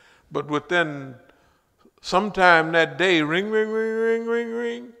exaggerating. But within sometime that day, ring, ring, ring, ring, ring,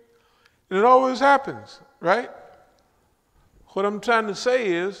 ring. And it always happens, right? What I'm trying to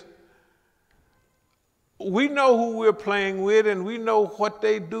say is, we know who we're playing with, and we know what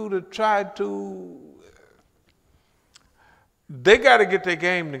they do to try to. They got to get their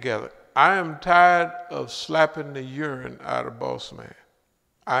game together. I am tired of slapping the urine out of Boss Man.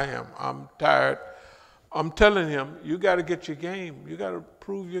 I am. I'm tired. I'm telling him, you got to get your game. You got to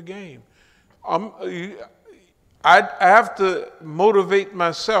prove your game. I have to motivate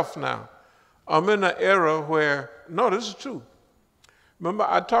myself now. I'm in an era where, no, this is true. Remember,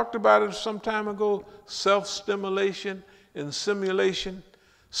 I talked about it some time ago, self-stimulation and simulation.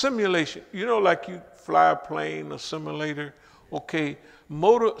 Simulation, you know, like you fly a plane, a simulator. Okay,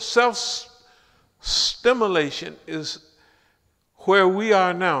 self-stimulation is where we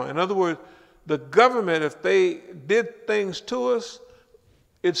are now. In other words, the government, if they did things to us,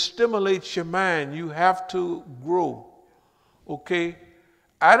 it stimulates your mind. You have to grow. Okay,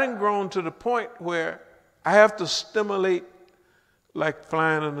 I done grown to the point where I have to stimulate like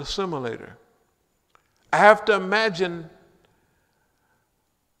flying in a simulator. I have to imagine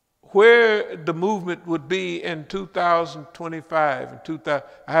where the movement would be in 2025 and 2000.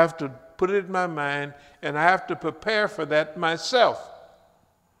 I have to put it in my mind, and I have to prepare for that myself,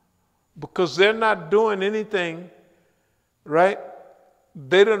 because they're not doing anything, right?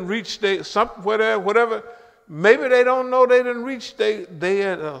 They didn't reach whatever. Maybe they don't know they didn't reach. They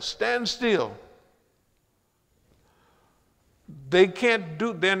at a standstill. They can't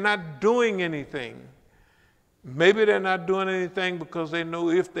do. They're not doing anything. Maybe they're not doing anything because they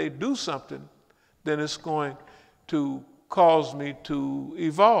know if they do something, then it's going to cause me to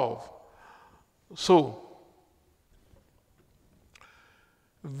evolve. So,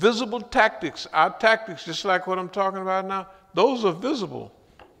 visible tactics, our tactics, just like what I'm talking about now, those are visible.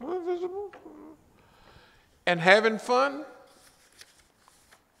 They're visible. And having fun,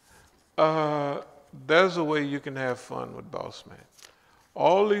 there's a way you can have fun with Boss Man.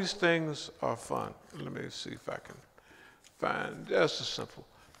 All these things are fun. Let me see if I can find, just a simple.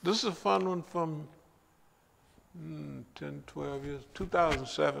 This is a fun one from 10, 12 years,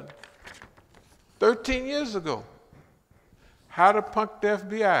 2007, 13 years ago. How to punk the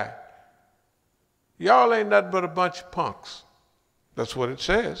FBI. Y'all ain't nothing but a bunch of punks. That's what it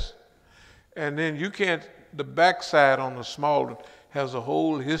says. And then you can't, the backside on the small one has a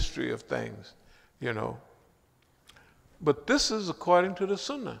whole history of things, you know. But this is according to the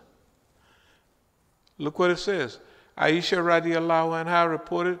Sunnah. Look what it says. Aisha radiallahu anha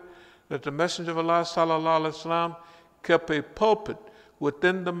reported that the Messenger of Allah sallallahu alaihi wasallam kept a pulpit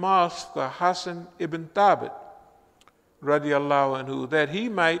within the mosque of Hassan ibn Thabit radiallahu anhu, that he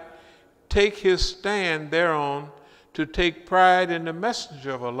might take his stand thereon to take pride in the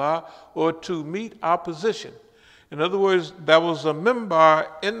Messenger of Allah or to meet opposition. In other words, there was a mimbar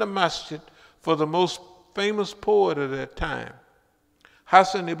in the masjid for the most famous poet of that time,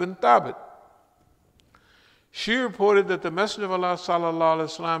 Hassan ibn Thabit. She reported that the Messenger of Allah sallallahu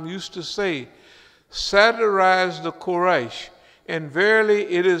alaihi wasallam used to say, satirize the Quraysh, and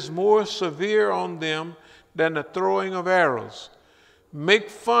verily it is more severe on them than the throwing of arrows. Make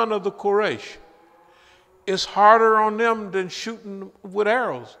fun of the Quraysh. It's harder on them than shooting with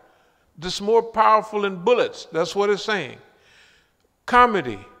arrows. It's more powerful than bullets. That's what it's saying.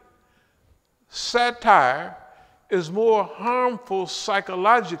 Comedy, satire is more harmful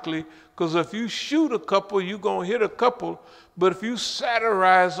psychologically, because if you shoot a couple, you're going to hit a couple. But if you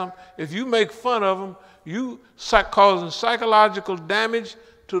satirize them, if you make fun of them, you causing psychological damage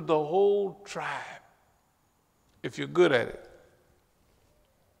to the whole tribe, if you're good at it.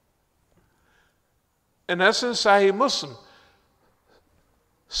 And that's in Sahih Muslim.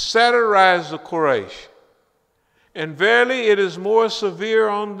 Satirize the Quraysh. And verily it is more severe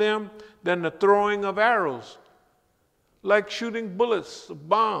on them than the throwing of arrows, like shooting bullets,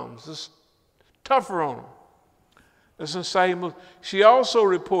 bombs. It's tougher on them. That's in Sahih Muslim. She also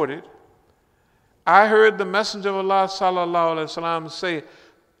reported, I heard the Messenger of Allah sallallahu alaihi wasallam say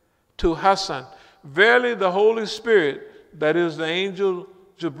to Hassan, verily the Holy Spirit, that is the angel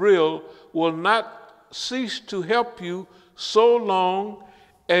Jibril, will not cease to help you so long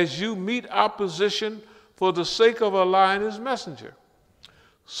as you meet opposition for the sake of Allah and His Messenger.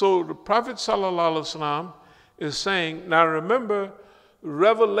 So the Prophet sallallahu alaihi wasallam is saying, now remember,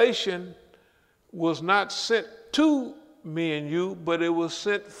 revelation was not sent to me and you, but it was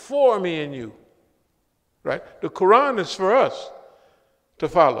sent for me and you. Right? The Quran is for us to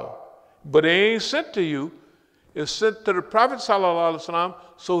follow, but it ain't sent to you. It's sent to the Prophet sallallahu alaihi wasallam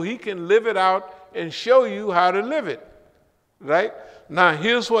so he can live it out and show you how to live it. Right? Now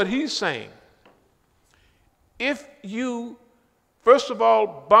here's what he's saying. If you, first of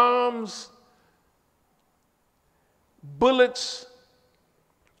all, bombs, bullets,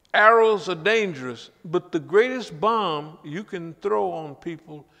 arrows are dangerous, but the greatest bomb you can throw on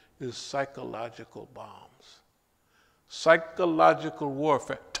people is psychological bombs. Psychological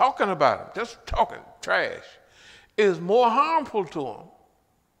warfare. Talking about them, just talking trash, is more harmful to them,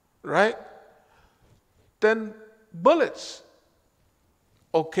 right, than bullets.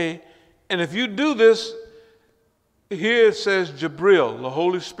 Okay, and if you do this, here it says Jibril, the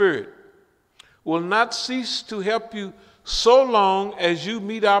Holy Spirit, will not cease to help you so long as you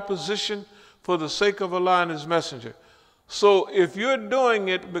meet opposition for the sake of Allah and His Messenger. So if you're doing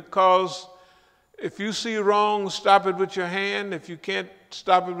it because if you see wrong, stop it with your hand. If you can't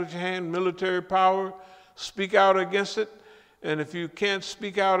stop it with your hand, military power, speak out against it. And if you can't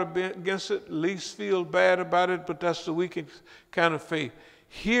speak out against it, at least feel bad about it, but that's the weakest kind of faith.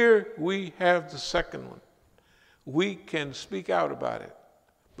 Here we have the second one. We can speak out about it,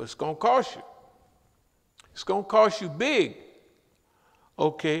 but it's going to cost you. It's going to cost you big,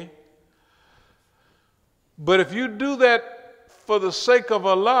 okay? But if you do that for the sake of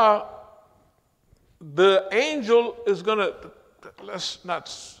Allah, the angel is going to, let's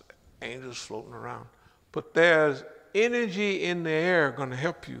not angels floating around, but there's energy in the air going to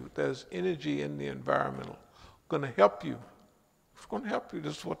help you. There's energy in the environmental going to help you. It's going to help you.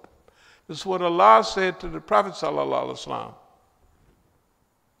 This is what Allah said to the Prophet sallallahu alaihi wasallam.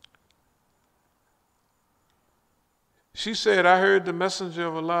 She said, I heard the Messenger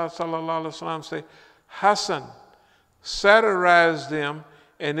of Allah sallallahu alaihi wasallam say, Hassan, satirize them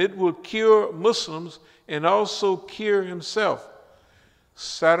and it will cure Muslims and also cure himself.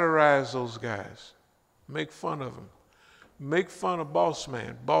 Satirize those guys. Make fun of them. Make fun of boss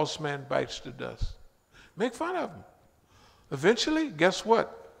man. Boss man bites the dust. Make fun of them. Eventually, guess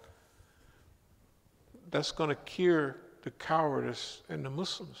what? That's going to cure the cowardice in the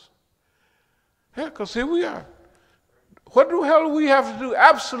Muslims. Yeah, because here we are. What the hell do we have to do?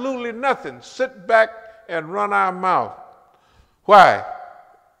 Absolutely nothing. Sit back and run our mouth. Why?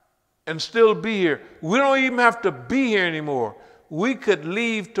 And still be here. We don't even have to be here anymore. We could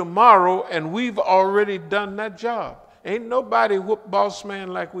leave tomorrow and we've already done that job. Ain't nobody whoop boss man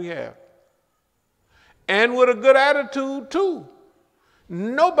like we have. And with a good attitude too.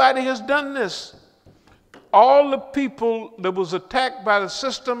 Nobody has done this. All the people that was attacked by the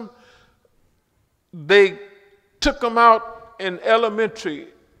system, they took them out in their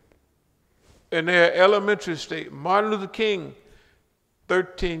elementary state. Martin Luther King,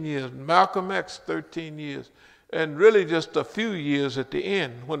 13 years. Malcolm X, 13 years. And really just a few years at the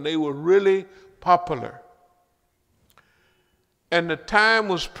end when they were really popular. And the time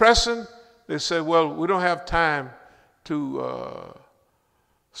was pressing. They said, well, we don't have time to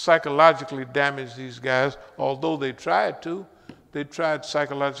psychologically damage these guys, although they tried to. They tried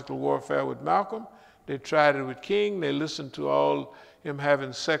psychological warfare with Malcolm. They tried it with King. They listened to all him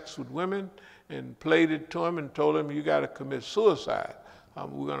having sex with women and played it to him and told him, you got to commit suicide.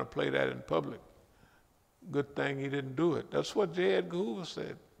 We're going to play that in public. Good thing he didn't do it. That's what J. Edgar Hoover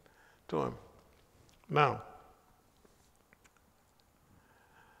said to him. Now,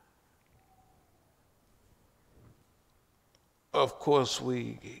 of course,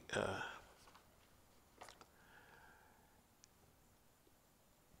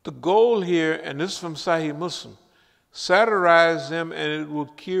 the goal here, and this is from Sahih Muslim, satirize them and it will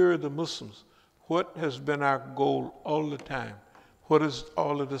cure the Muslims. What has been our goal all the time? What is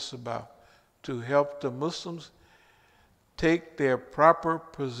all of this about? To help the Muslims take their proper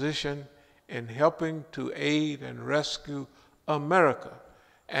position in helping to aid and rescue America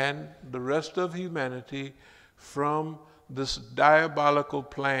and the rest of humanity from this diabolical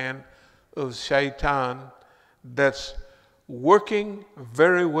plan of Shaitan that's working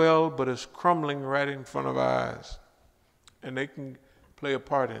very well, but it's crumbling right in front of our eyes. And they can play a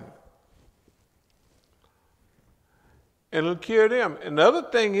part in it. And it'll cure them. And the other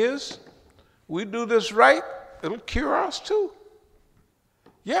thing is, we do this right, it'll cure us too.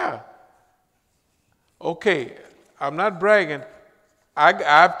 Yeah. Okay, I'm not bragging.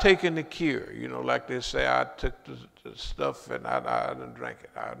 I've taken the cure. You know, like they say, I took the stuff and I didn't drink it.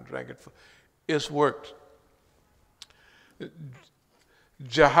 I didn't drink it. It's worked.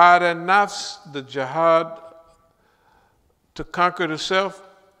 Jihad and nafs, the jihad to conquer the self,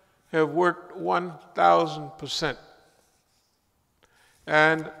 have worked 1,000%.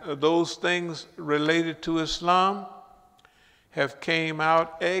 And those things related to Islam have came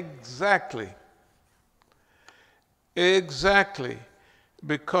out exactly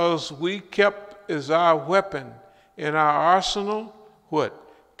because we kept as our weapon in our arsenal, what?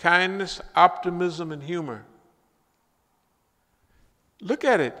 Kindness, optimism, and humor. Look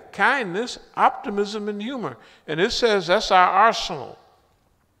at it. Kindness, optimism, and humor. And it says that's our arsenal.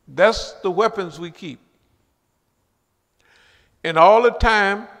 That's the weapons we keep. And all the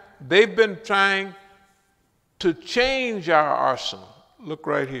time, they've been trying to change our arsenal. Look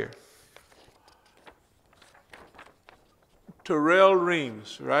right here. Terrell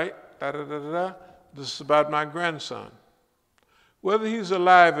Reams, right? This is about my grandson. Whether he's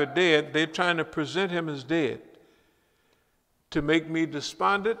alive or dead, they're trying to present him as dead. To make me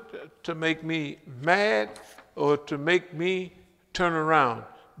despondent, to make me mad, or to make me turn around.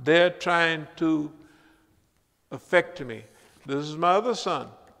 They're trying to affect me. This is my other son.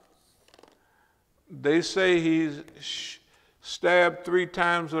 They say he's stabbed 3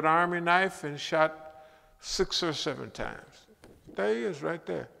 times with an army knife and shot 6 or 7 times. There he is right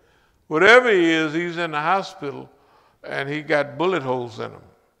there. Whatever he is, he's in the hospital and he got bullet holes in him.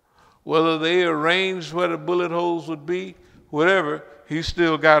 Whether they arranged where the bullet holes would be, whatever, he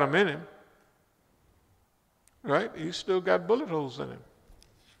still got them in him. Right? He still got bullet holes in him.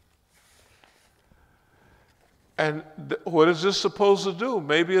 And what is this supposed to do?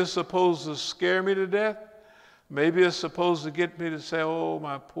 Maybe it's supposed to scare me to death. Maybe it's supposed to get me to say, oh,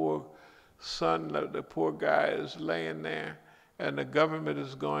 my poor son, the poor guy is laying there, and the government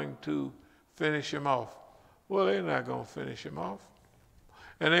is going to finish him off. Well, they're not going to finish him off.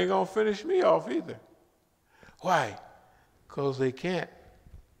 And they ain't going to finish me off either. Why? Because they can't.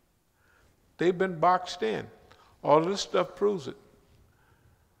 They've been boxed in. All of this stuff proves it.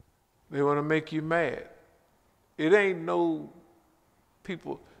 They want to make you mad. It ain't no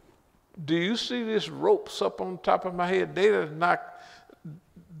people. Do you see this ropes up on top of my head? They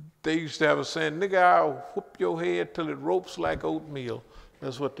used to have a saying, nigga, I'll whoop your head till it ropes like oatmeal.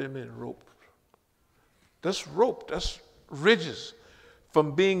 That's what they meant, rope. That's rope. That's ridges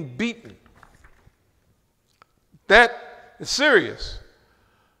from being beaten. That is serious.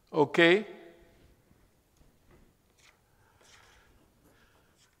 Okay?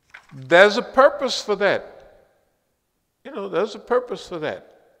 There's a purpose for that. You know, there's a purpose for that.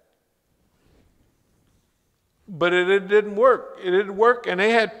 But it didn't work. It didn't work, and they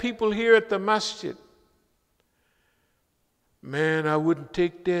had people here at the masjid. Man, I wouldn't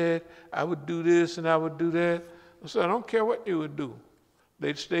take that. I would do this and I would do that. So I don't care what you would do.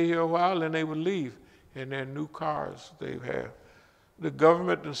 They'd stay here a while and they would leave in their new cars they have. The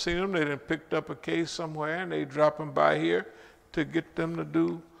government had seen them. They done picked up a case somewhere and they drop them by here to get them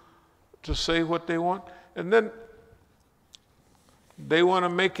to say what they want. And then they want to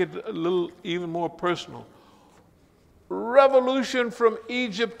make it a little even more personal. Revolution from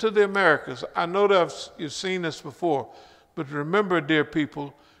Egypt to the Americas. I know that you've seen this before, but remember, dear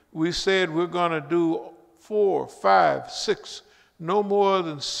people, we said we're going to do 4, 5, 6, no more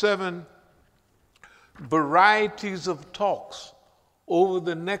than 7 varieties of talks over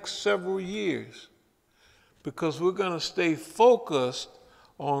the next several years, because we're going to stay focused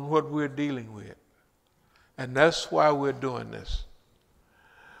on what we're dealing with. And that's why we're doing this.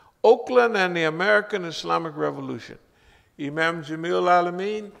 Oakland and the American Islamic Revolution. Imam Jamil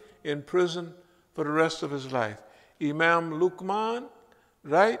Alameen in prison for the rest of his life. Imam Luqman,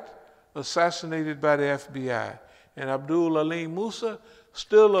 right, assassinated by the FBI. And Abdul Alim Musa,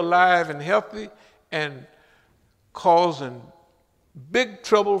 still alive and healthy and causing big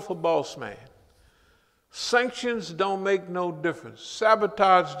trouble for boss man. Sanctions don't make no difference.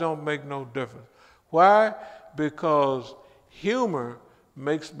 Sabotage don't make no difference. Why? Because humor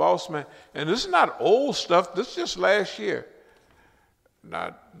makes boss man. And this is not old stuff. This is just last year.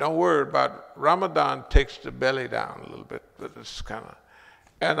 Now, don't worry about it. Ramadan takes the belly down a little bit, but it's kind of.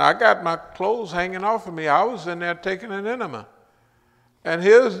 And I got my clothes hanging off of me. I was in there taking an enema. And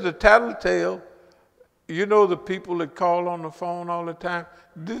here's the tattletale, You know the people that call on the phone all the time?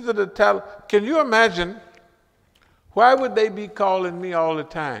 These are the Can you imagine? Why would they be calling me all the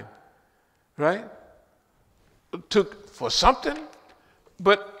time? Right? For something?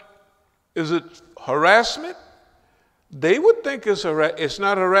 But is it harassment? They would think it's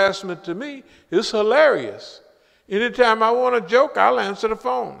not harassment to me. It's hilarious. Anytime I want to joke, I'll answer the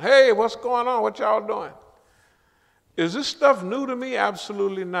phone. Hey, what's going on? What y'all doing? Is this stuff new to me?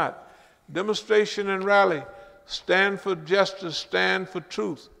 Absolutely not. Demonstration and rally. Stand for justice, stand for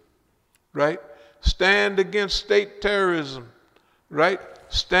truth. Right? Stand against state terrorism. Right?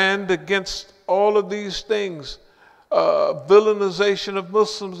 Stand against all of these things. Villainization of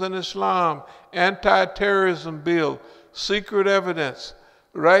Muslims and Islam. Anti-terrorism bill. Secret evidence.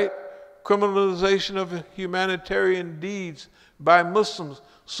 Right? Criminalization of humanitarian deeds by Muslims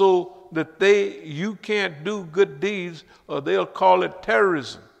so that you can't do good deeds or they'll call it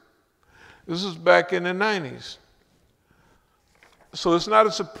terrorism. This is back in the 90s. So it's not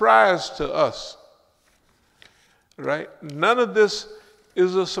a surprise to us, right? None of this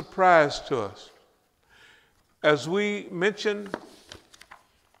is a surprise to us. As we mentioned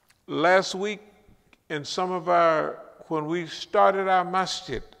last week in when we started our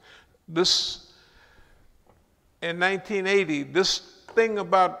masjid, in 1980, this thing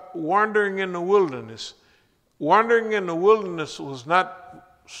about wandering in the wilderness was not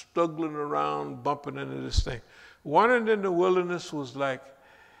struggling around, bumping into this thing. Wandering in the wilderness was like,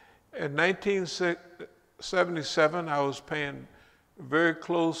 in 1977, I was paying very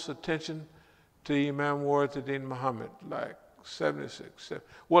close attention to Imam Warathuddin Muhammad, like 76,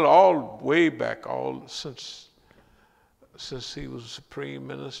 well, all way back, all since he was supreme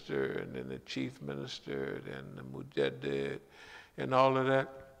minister and then the chief minister and the mujaddid and all of that.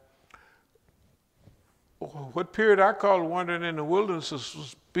 What period I call wandering in the wilderness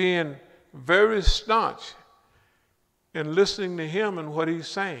was being very staunch and listening to him and what he's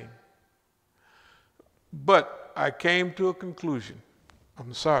saying. But I came to a conclusion.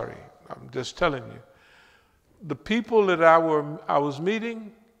 I'm sorry, I'm just telling you. The people that I was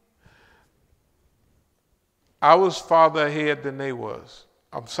meeting, I was farther ahead than they was.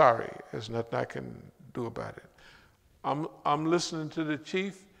 I'm sorry, there's nothing I can do about it. I'm listening to the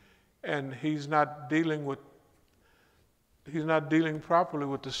chief, and he's not dealing properly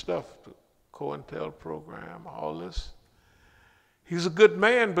with the stuff, the COINTEL program, all this. He's a good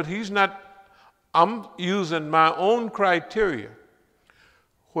man, but he's not. I'm using my own criteria.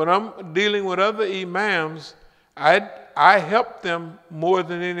 When I'm dealing with other imams, I help them more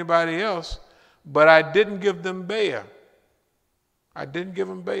than anybody else, but I didn't give them bayah. I didn't give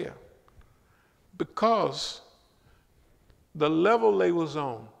them bayah because the level they was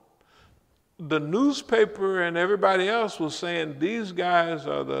on. The newspaper and everybody else was saying these guys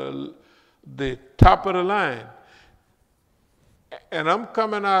are the top of the line. And I'm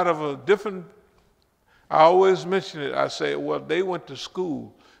coming out of a different, I always mention it, I say, well, they went to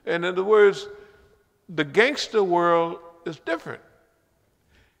school. In other words, the gangster world is different.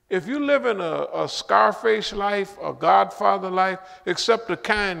 If you live in a Scarface life, a Godfather life, except a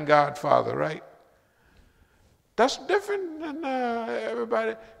kind Godfather, right? That's different than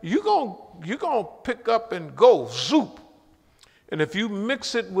everybody. You're gonna pick up and go, zoop. And if you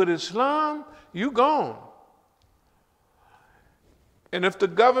mix it with Islam, you gone. And if the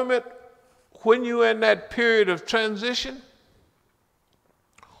government, when you're in that period of transition,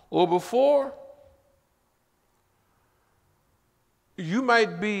 or before, you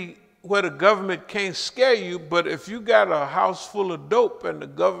might be where the government can't scare you, but if you got a house full of dope and the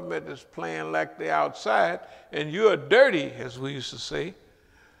government is playing like they're outside and you're dirty, as we used to say,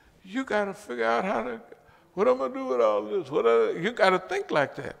 you got to figure out what I'm going to do with all this? You got to think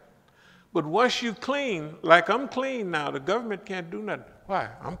like that. But once you clean, like I'm clean now, the government can't do nothing. Why?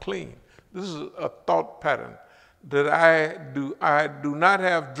 I'm clean. This is a thought pattern that I do. I do not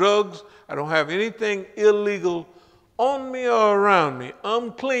have drugs. I don't have anything illegal on me or around me.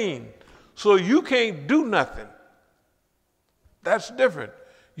 I'm clean. So you can't do nothing. That's different.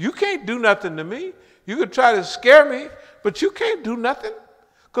 You can't do nothing to me. You could try to scare me, but you can't do nothing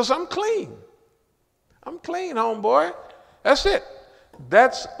because I'm clean. I'm clean, homeboy. That's it.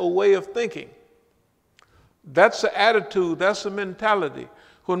 That's a way of thinking. That's an attitude. That's a mentality.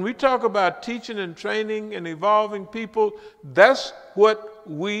 When we talk about teaching and training and evolving people, that's what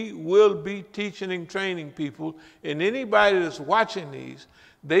we will be teaching and training people. And anybody that's watching these,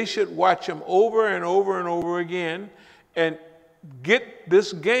 they should watch them over and over and over again and get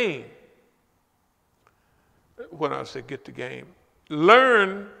this game. When I say get the game,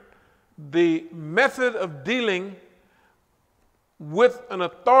 learn the method of dealing with an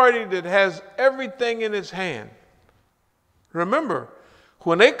authority that has everything in its hand. Remember,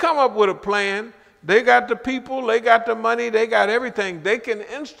 when they come up with a plan, they got the people, they got the money, they got everything. They can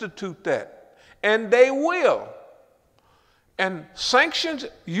institute that, and they will. And sanctions,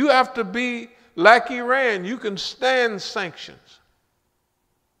 you have to be like Iran. You can stand sanctions.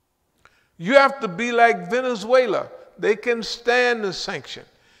 You have to be like Venezuela. They can stand the sanction,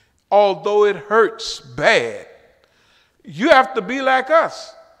 although it hurts bad. You have to be like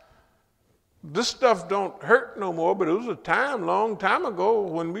us. This stuff don't hurt no more, but it was a time, long time ago,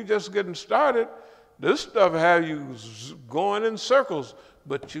 when we just getting started. This stuff have you going in circles,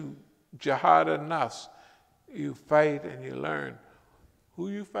 but you jihad an-nafs. You fight and you learn. Who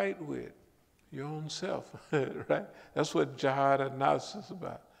you fight with? Your own self, right? That's what jihad an-nafs is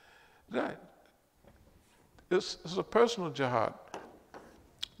about. Right. It's a personal jihad.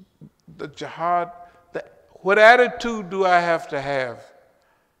 The jihad, what attitude do I have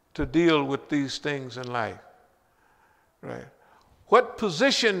to deal with these things in life? Right. What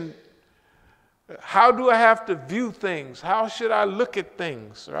position, how do I have to view things? How should I look at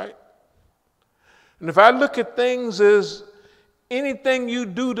things, right? And if I look at things as anything you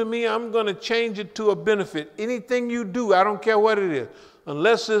do to me, I'm going to change it to a benefit. Anything you do, I don't care what it is,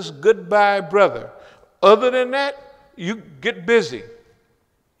 unless it's goodbye, brother. Other than that, you get busy.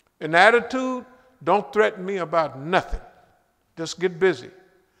 An attitude, don't threaten me about nothing. Just get busy.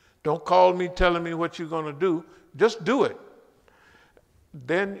 Don't call me telling me what you're going to do. Just do it.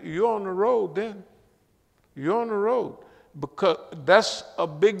 Then you're on the road then. You're on the road. Because that's a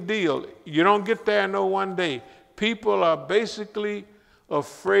big deal. You don't get there no one day. People are basically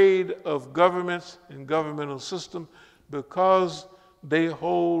afraid of governments and governmental systems because they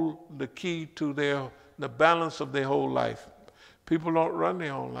hold the key to the balance of their whole life. People don't run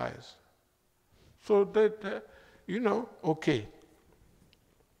their own lives. So okay.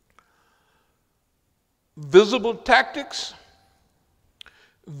 Visible tactics,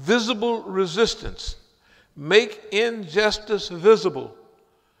 visible resistance. Make injustice visible.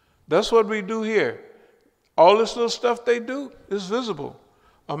 That's what we do here. All this little stuff they do is visible.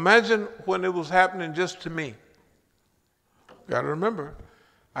 Imagine when it was happening just to me. Got to remember,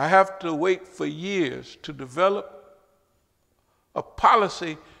 I have to wait for years to develop a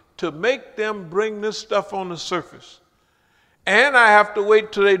policy to make them bring this stuff on the surface. And I have to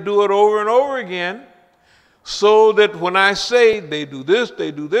wait till they do it over and over again, so that when I say they do this,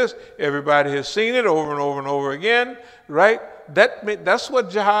 everybody has seen it over and over and over again, right? That's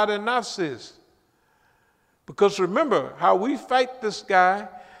what jihad an-nafs is. Because remember, how we fight this guy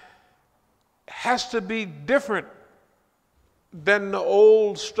has to be different than the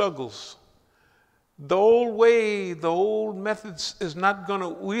old struggles. The old way, the old methods is not gonna,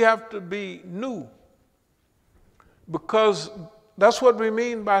 we have to be new. Because that's what we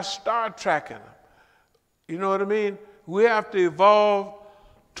mean by star tracking. You know what I mean? We have to evolve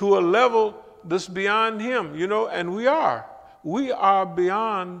to a level that's beyond him, and we are. We are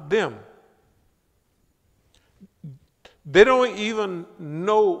beyond them. They don't even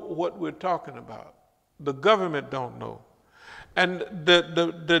know what we're talking about. The government don't know. And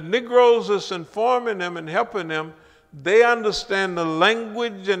the Negroes that's informing them and helping them, they understand the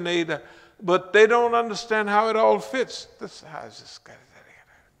language, but they don't understand how it all fits. This how is this guy?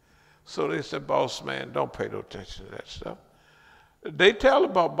 So they said, boss man, don't pay no attention to that stuff. They tell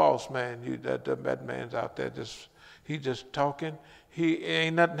about boss man, that man's out there he just talking. He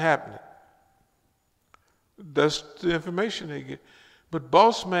ain't nothing happening. That's the information they get. But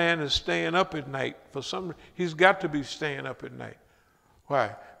boss man is staying up at night for some reason. He's got to be staying up at night.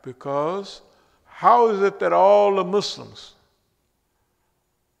 Why? Because how is it that all the Muslims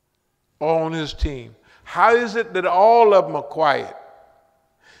are on his team? How is it that all of them are quiet?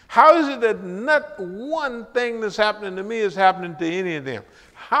 How is it that not one thing that's happening to me is happening to any of them?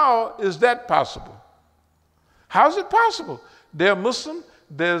 How is that possible? How is it possible? They're Muslim,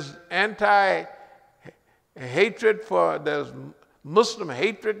 there's anti-hatred there's Muslim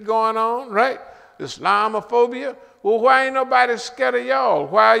hatred going on, right? Islamophobia. Well, why ain't nobody scared of y'all?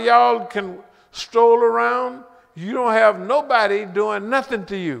 Why y'all can stroll around? You don't have nobody doing nothing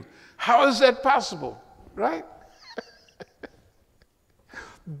to you. How is that possible, right?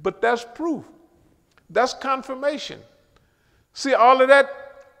 But that's proof. That's confirmation. See, all of that,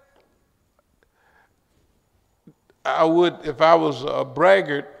 if I was a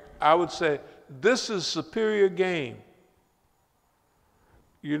braggart, I would say, this is superior game.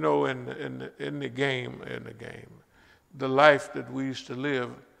 In the game, the life that we used to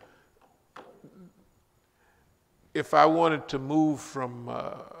live. If I wanted to move from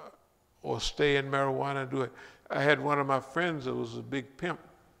or stay in marijuana and do it, I had one of my friends that was a big pimp.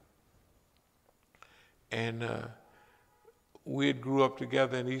 And we had grew up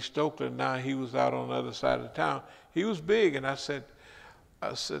together in East Oakland. Now he was out on the other side of town. He was big, and I said,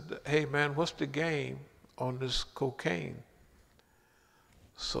 hey man, what's the game on this cocaine?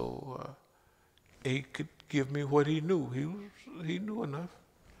 So he could give me what he knew. He knew enough.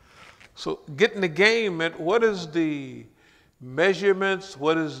 So getting the game at what is the measurements,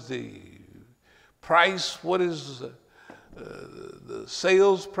 what is the price, what is the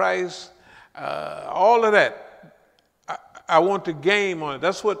sales price, all of that. I want the game on it.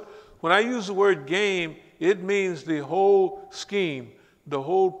 That's what, when I use the word game, it means the whole scheme, the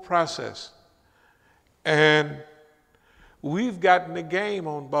whole process. And we've gotten the game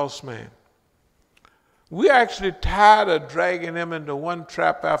on Boss Man. We're actually tired of dragging him into one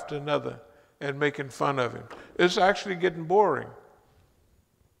trap after another and making fun of him. It's actually getting boring.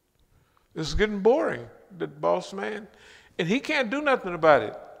 It's getting boring, the Boss Man. And he can't do nothing about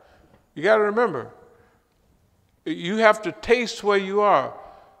it. You got to remember, you have to taste where you are.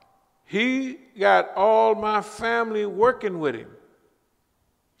 He got all my family working with him.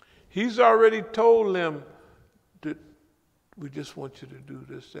 He's already told them that we just want you to do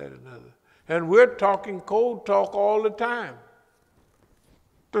this, that, and other. And we're talking cold talk all the time.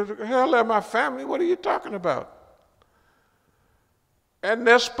 The hell are my family? What are you talking about? And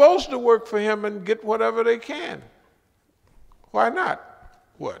they're supposed to work for him and get whatever they can. Why not?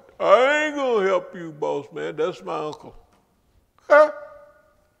 What? I ain't gonna help you, Boss Man. That's my uncle. Huh?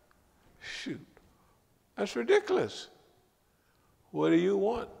 Shoot. That's ridiculous. What do you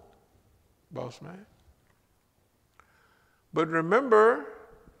want, Boss Man? But remember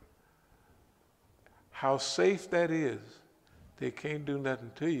how safe that is. They can't do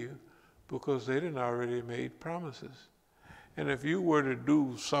nothing to you because they done already made promises. And if you were to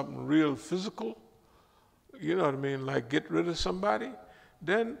do something real physical, you know what I mean, like get rid of somebody,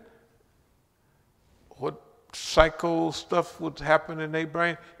 then what psycho stuff would happen in their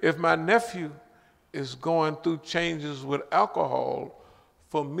brain? If my nephew is going through changes with alcohol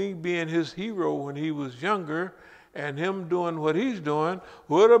for me being his hero when he was younger and him doing what he's doing,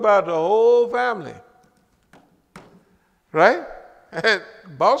 what about the whole family? Right? And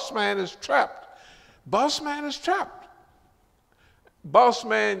Boss Man is trapped. Boss Man is trapped. Boss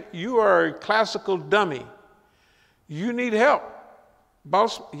Man, you are a classical dummy. You need help.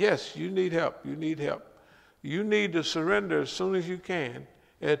 Boss, yes, you need help. You need help. You need to surrender as soon as you can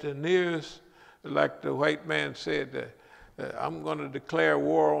at the nearest, like the white man said, I'm going to declare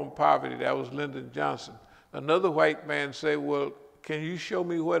war on poverty. That was Lyndon Johnson. Another white man said, well, can you show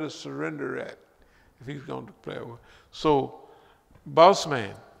me where to surrender at if he's going to declare war? So, Boss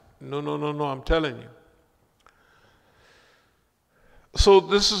Man, no, I'm telling you. So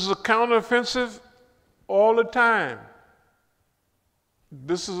this is a counteroffensive all the time.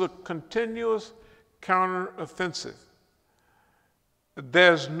 This is a continuous counteroffensive.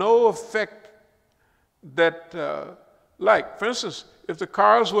 There's no effect that, like, for instance, if the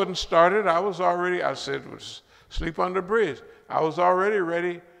cars wasn't started, I said, sleep on the bridge. I was already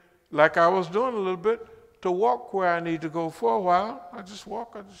ready, like I was doing a little bit, to walk where I need to go for a while. I just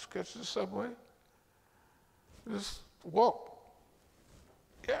walk, I just catch the subway. Just walk.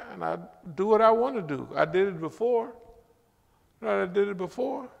 Yeah, and I do what I want to do. I did it before. Right, I did it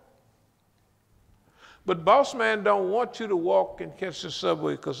before. But Boss Man don't want you to walk and catch the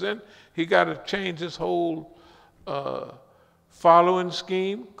subway because then he got to change his whole following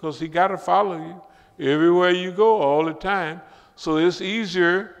scheme because he got to follow you everywhere you go all the time. So it's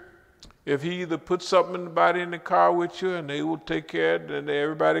easier if he either puts something in the body in the car with you and they will take care of it, and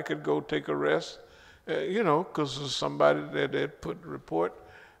everybody could go take a rest, because there's somebody that put a report,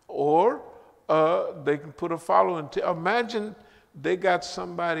 or they can put a following. Imagine they got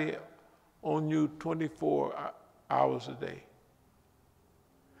somebody on you 24 hours a day.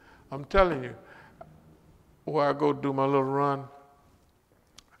 I'm telling you, where I go do my little run,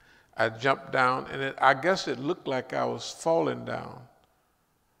 I jumped down, and I guess it looked like I was falling down.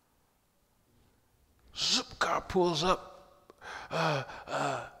 Zip, car pulls up.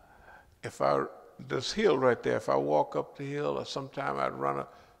 This hill right there, if I walk up the hill, or sometime I'd run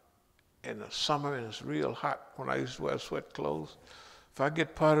in the summer and it's real hot when I used to wear sweat clothes. If I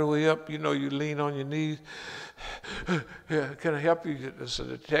get part of the way up, you lean on your knees. Yeah, can I help you? It's a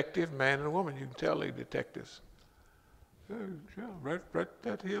detective, man and woman. You can tell they're detectives. Yeah, right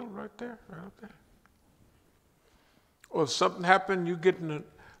that hill right there, right up there. Or if something happened, you get in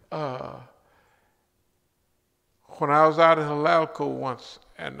when I was out in Halalco once,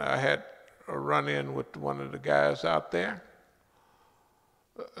 and I had a run-in with one of the guys out there,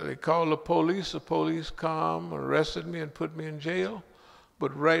 They called the police come, arrested me and put me in jail.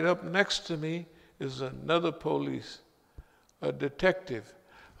 But right up next to me is another police, a detective.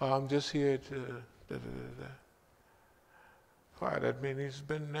 I'm just here to, Why, that means he's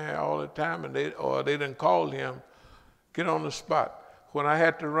been there all the time, and they didn't call him, get on the spot. When I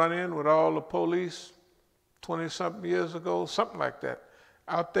had to run in with all the police 20-something years ago, something like that,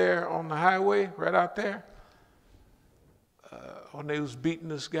 out there on the highway, right out there, when they was beating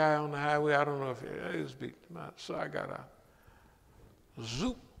this guy on the highway, I don't know if they was beating him out, so I got a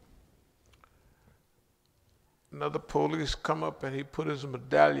zoop. Another police come up and he put his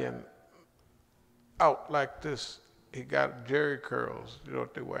medallion out like this. He got jerry curls, you know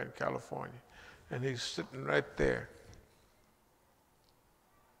what they wear in California, and he's sitting right there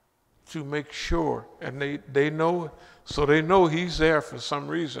to make sure, and they know, so they know he's there for some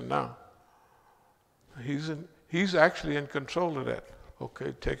reason now. He's actually in control of that.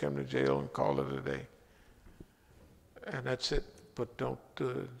 Okay, take him to jail and call it a day. And that's it. But don't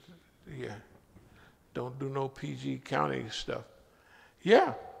do no PG County stuff.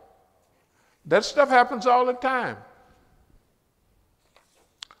 Yeah, that stuff happens all the time.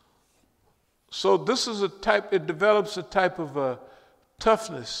 So this is it develops a type of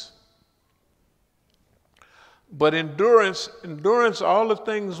toughness. But endurance, all the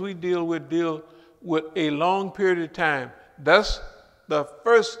things we deal with a long period of time. That's the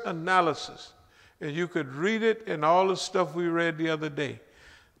first analysis. And you could read it in all the stuff we read the other day.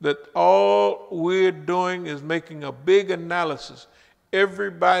 That all we're doing is making a big analysis.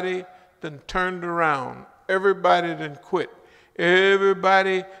 Everybody then turned around. Everybody then quit.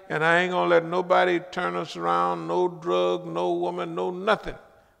 Everybody, and I ain't gonna let nobody turn us around, no drug, no woman, no nothing.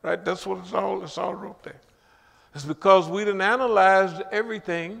 Right? That's what it's all wrote there. It's because we done analyzed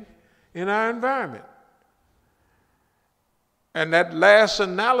everything in our environment. And that last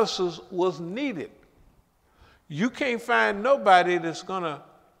analysis was needed. You can't find nobody that's going to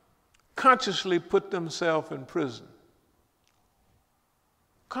consciously put themselves in prison.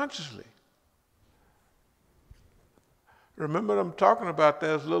 Consciously. Remember I'm talking about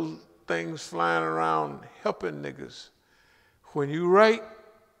there's little things flying around helping niggas. When you write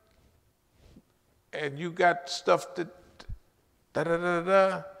and you got stuff that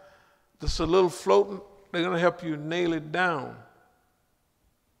that's a little floating, they're going to help you nail it down.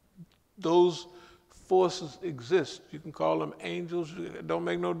 Those forces exist. You can call them angels. It don't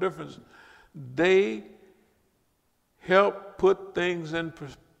make no difference. They help put things in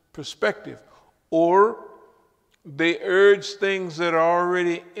perspective, or they urge things that are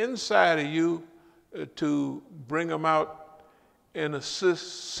already inside of you to bring them out in a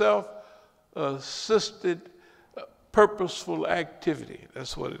self-assisted purposeful activity.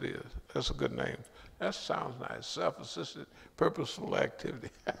 That's what it is. That's a good name. That sounds nice. Self-assisted purposeful activity.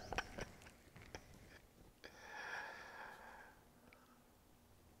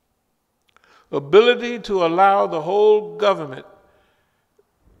 Ability to allow the whole government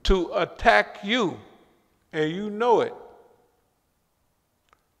to attack you, and you know it.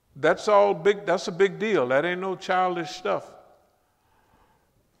 That's all big. That's a big deal. That ain't no childish stuff.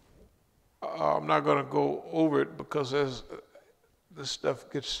 I'm not going to go over it because this stuff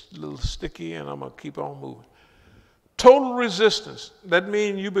gets a little sticky, and I'm going to keep on moving. Total resistance. That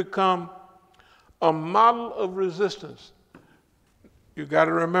means you become a model of resistance. You got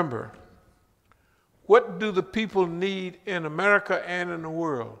to remember, what do the people need in America and in the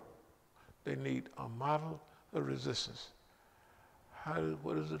world? They need a model of resistance.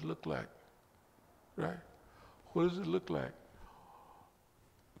 What does it look like? Right? What does it look like?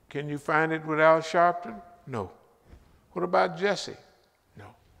 Can you find it with Al Sharpton? No. What about Jesse?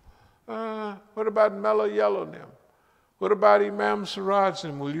 No. What about Mellow Yellow them? What about Imam Siraj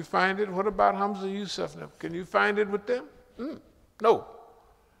them? Will you find it? What about Hamza Yusuf them? Can you find it with them? No.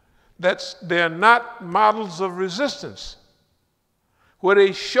 They're not models of resistance, where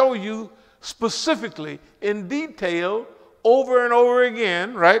they show you specifically in detail over and over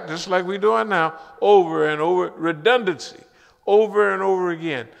again, right? Just like we're doing now, over and over, redundancy, over and over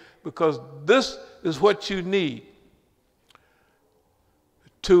again, because this is what you need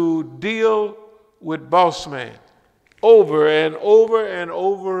to deal with boss man, over and over and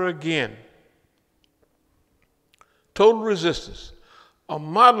over again. Total resistance, a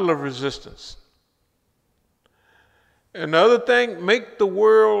model of resistance. Another thing, make the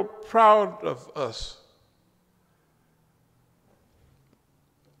world proud of us.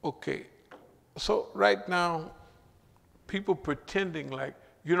 Okay, so right now, people pretending like,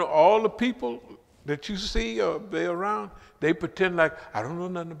 all the people that you see or they around, they pretend like, I don't know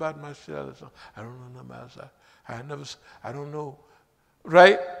nothing about myself. I don't know nothing about myself. I don't know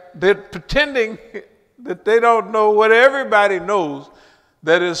right? They're pretending that they don't know what everybody knows,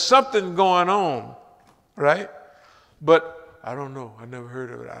 that there's something going on, right? But I don't know. I never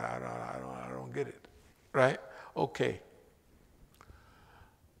heard of it. I don't get it, right? Okay.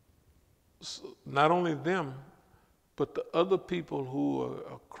 So not only them, but the other people who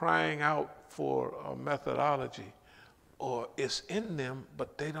are crying out for a methodology, or it's in them,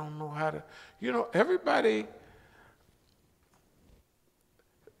 but they don't know how to. You know, everybody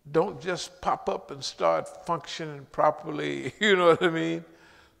don't just pop up and start functioning properly, you know what I mean?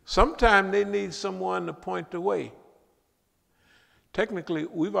 Sometimes they need someone to point the way. Technically,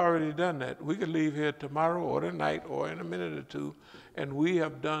 we've already done that. We could leave here tomorrow or tonight or in a minute or two, and we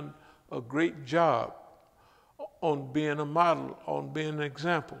have done a great job on being a model, on being an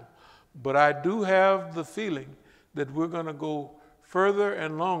example. But I do have the feeling that we're going to go further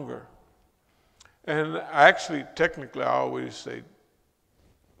and longer. And actually, technically, I always say,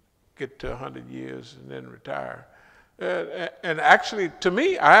 get to 100 years and then retire. And actually, to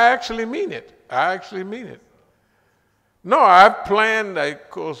me, I actually mean it. I actually mean it. No, I've planned, of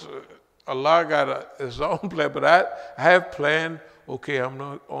course, Allah got his own plan, but I have planned, okay, I'm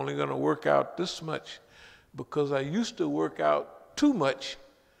not only going to work out this much, because I used to work out too much,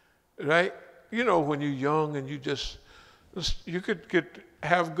 right? You know, when you're young and you could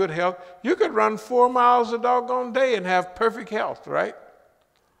have good health. You could run 4 miles a doggone day and have perfect health, right?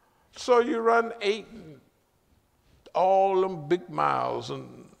 So you run 8, all them big miles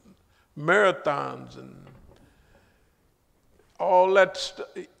and marathons and all that stuff.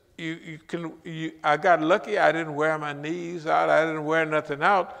 I got lucky. I didn't wear my knees out. I didn't wear nothing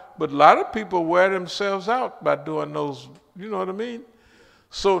out. But a lot of people wear themselves out by doing those, you know what I mean?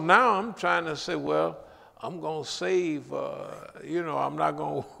 So now I'm trying to say, well, I'm going to save, I'm not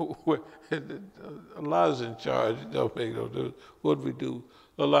going to, Allah's in charge. It don't make no difference what we do.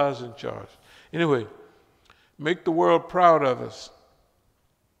 Allah's in charge. Anyway, make the world proud of us.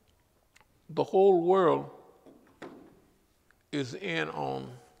 The whole world is in on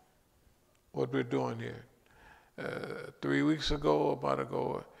what we're doing here. 3 weeks ago, about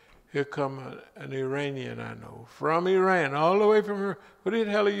ago, here come an Iranian I know, from Iran, all the way from, what the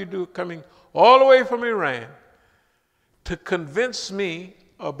hell are you doing coming all the way from Iran to convince me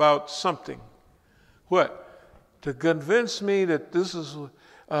about something? What? To convince me that this is,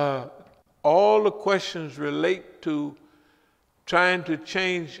 all the questions relate to trying to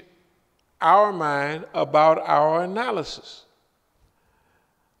change our mind about our analysis.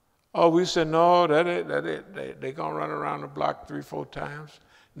 Oh, we said, no, that it. They're going to run around the block 3, 4 times,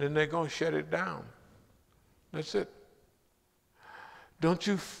 and then they're going to shut it down. That's it. Don't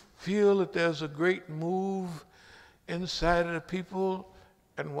you feel that there's a great move inside of the people?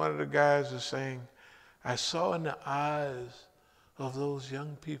 And one of the guys is saying, I saw in the eyes of those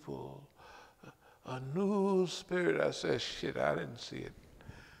young people a new spirit. I said, shit, I didn't see it.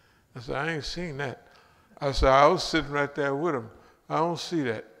 I said, I ain't seen that. I said, I was sitting right there with him. I don't see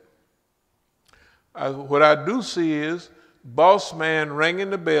that. What I do see is boss man ringing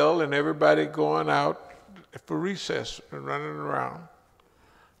the bell and everybody going out for recess and running around,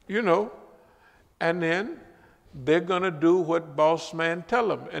 you know, and then they're going to do what boss man tell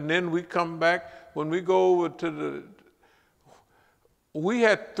them. And then we come back, when we go over to we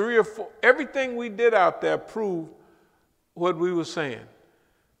had 3 or 4, everything we did out there proved what we were saying.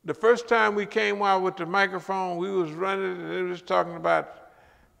 The first time we came out with the microphone, we was running and it was talking about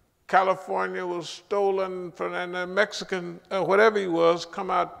California was stolen from, and the Mexican, whatever he was, come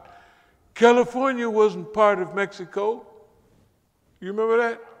out. California wasn't part of Mexico. You remember that? I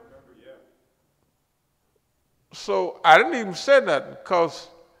remember, yeah. So I didn't even say nothing because,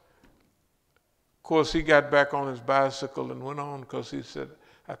 of course, he got back on his bicycle and went on because he said,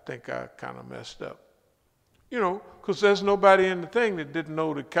 I think I kind of messed up. You know, because there's nobody in the thing that didn't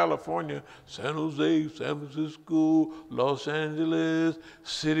know that California, San Jose, San Francisco, Los Angeles,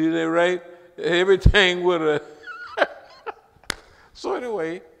 city they right, everything with a. So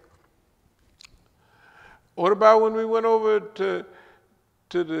anyway, what about when we went over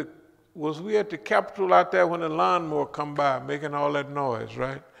was we at the Capitol out there when the lawnmower come by making all that noise,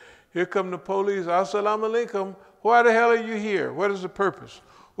 right? Here come the police, As-Salamu Alaikum, why the hell are you here? What is the purpose?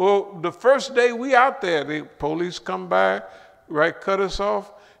 Well, the first day we out there, the police come by, right, cut us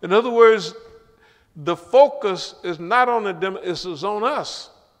off. In other words, the focus is not on the demo, it's on us.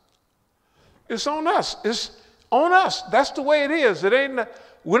 It's on us. It's on us. That's the way it is. It ain't.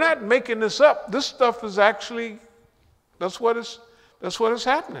 We're not making this up. This stuff is actually. That's what is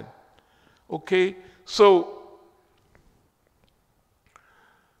happening. Okay. So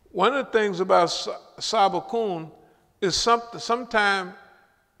one of the things about Sabiqun is something, sometime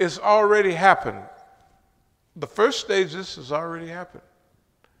it's already happened. The first stage, this has already happened.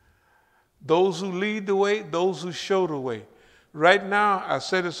 Those who lead the way, those who show the way. Right now, I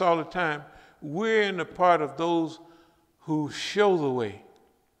say this all the time, we're in the part of those who show the way.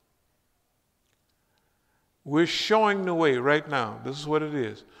 We're showing the way right now. This is what it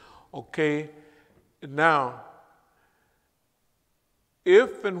is. Okay, now,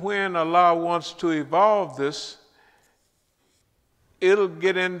 if and when Allah wants to evolve this, it'll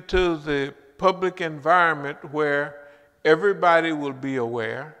get into the public environment where everybody will be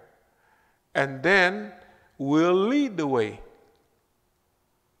aware, and then we'll lead the way,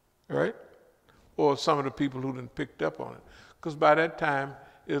 right? Or some of the people who done picked up on it. Because by that time,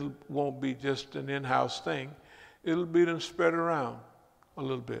 it won't be just an in-house thing. It'll be then spread around a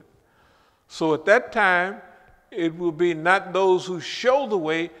little bit. So at that time, it will be not those who show the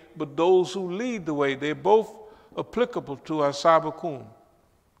way, but those who lead the way. They're both applicable to As-Sabiqun.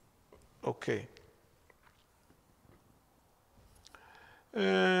 Okay.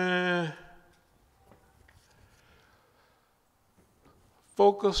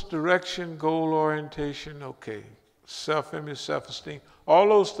 Focus, direction, goal orientation, okay. Self-image, self-esteem, all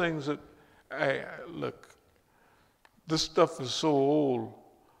those things that, look, this stuff is so old.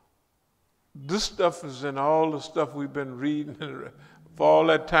 This stuff is in all the stuff we've been reading for all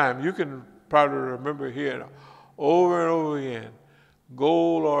that time. You can probably remember hearing over and over again.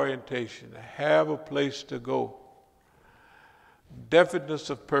 Goal orientation, have a place to go. Definiteness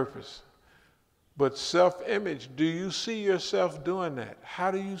of purpose. But self-image, do you see yourself doing that?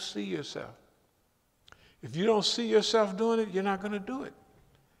 How do you see yourself? If you don't see yourself doing it, you're not going to do it.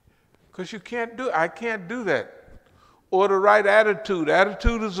 Because you can't do it. I can't do that. Or the right attitude.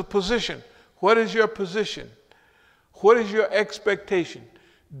 Attitude is a position. What is your position? What is your expectation?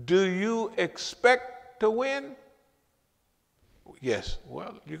 Do you expect to win? Yes.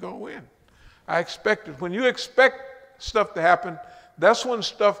 Well, you're going to win. I expect it. When you expect stuff to happen, that's when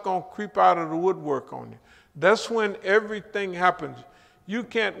stuff going to creep out of the woodwork on you. That's when everything happens. You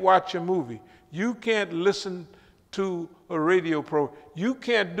can't watch a movie. You can't listen to a radio program. You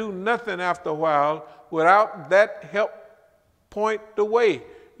can't do nothing after a while without that help point the way.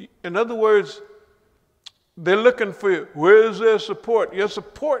 In other words, they're looking for you. Where is their support? Your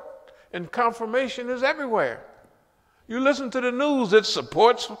support and confirmation is everywhere. You listen to the news, it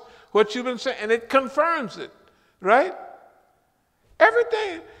supports what you've been saying, and it confirms it, right?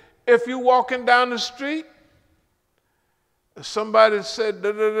 Everything. If you're walking down the street, somebody said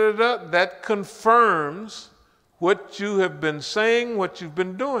da, da, da, da, that confirms what you have been saying, what you've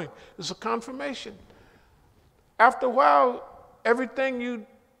been doing. It's a confirmation. After a while, everything you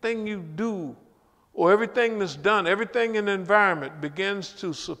do or everything that's done, everything in the environment begins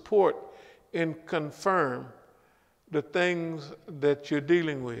to support and confirm the things that you're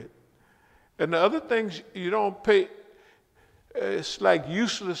dealing with. And the other things you don't pay, it's like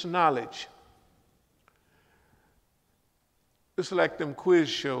useless knowledge. It's like them quiz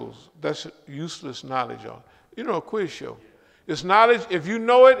shows. That's useless knowledge. You know, a quiz show. It's knowledge. If you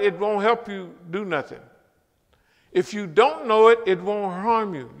know it, it won't help you do nothing. If you don't know it, it won't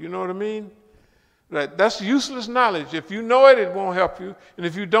harm you. You know what I mean? Right. That's useless knowledge. If you know it, it won't help you. And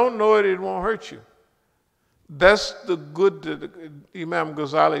if you don't know it, it won't hurt you. That's the good that Imam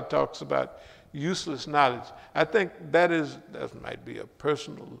Ghazali talks about, useless knowledge. I think that might be a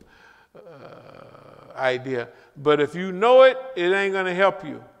personal idea. But if you know it, it ain't going to help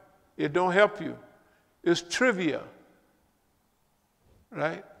you. It don't help you. It's trivia,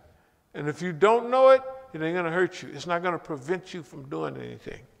 right? And if you don't know it, it ain't going to hurt you. It's not going to prevent you from doing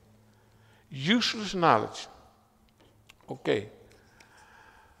anything. Useless knowledge. Okay.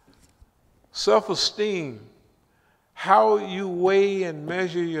 Self-esteem. How you weigh and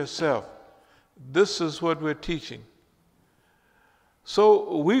measure yourself. This is what we're teaching.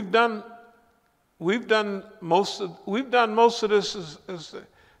 So we've done most of this.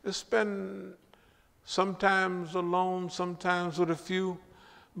 It's been sometimes alone, sometimes with a few,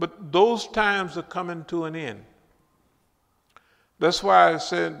 but those times are coming to an end. That's why I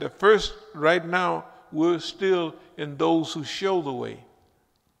said that first, right now, we're still in those who show the way.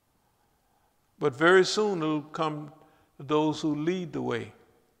 But very soon it'll come those who lead the way.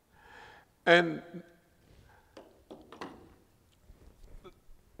 And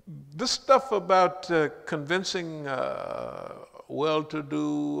this stuff about convincing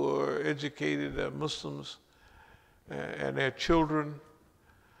well-to-do or educated Muslims and their children,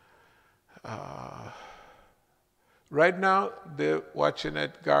 right now they're watching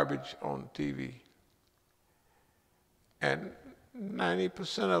that garbage on TV. And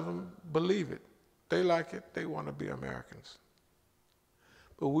 90% of them believe it. They like it. They want to be Americans.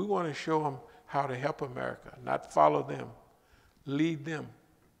 But we want to show them how to help America, not follow them, lead them.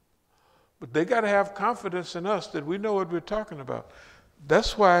 But they got to have confidence in us that we know what we're talking about.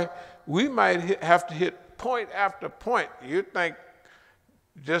 That's why we might have to hit point after point. You think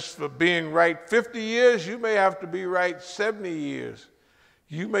just for being right 50 years, you may have to be right 70 years.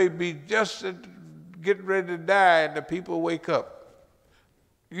 You may be just getting ready to die and the people wake up.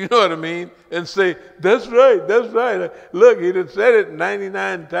 You know what I mean? And say, that's right, that's right. Look, he done said it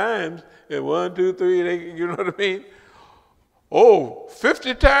 99 times, and 1, 2, 3, you know what I mean? Oh,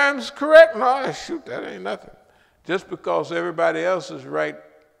 50 times correct? No, shoot, that ain't nothing. Just because everybody else is right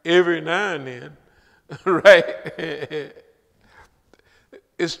every now and then, right?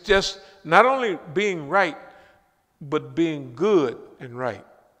 It's just not only being right, but being good and right.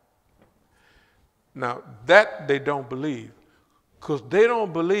 Now, that they don't believe. Because they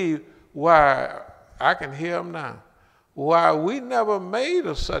don't believe why, I can hear them now, why we never made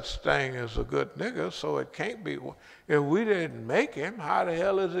a such thing as a good nigga, so it can't be. If we didn't make him, how the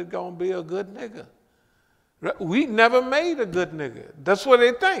hell is it going to be a good nigga? We never made a good nigga. That's what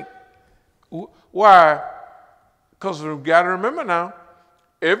they think. Why? Because we've got to remember now,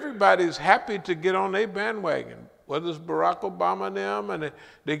 everybody's happy to get on their bandwagon, whether it's Barack Obama and them, and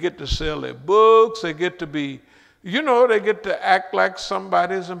they get to sell their books, they get to be, you know, they get to act like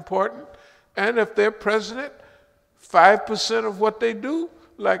somebody's important. And if they're president, 5% of what they do,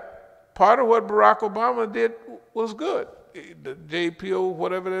 like part of what Barack Obama did was good. The JPO,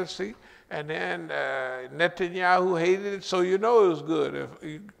 whatever they see. And then Netanyahu hated it, so you know it was good. If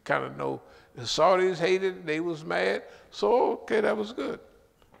you kind of know the Saudis hated it, they was mad. So, okay, that was good.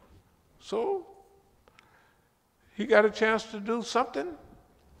 So, he got a chance to do something.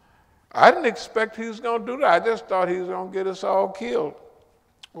 I didn't expect he was going to do that. I just thought he was going to get us all killed.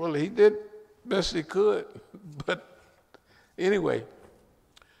 Well, he did best he could. But anyway,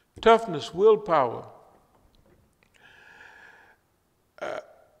 toughness, willpower.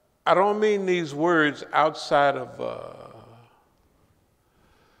 I don't mean these words outside of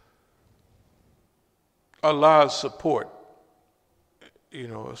Allah's support. You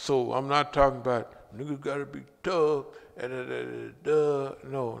know, so I'm not talking about niggas got to be tough.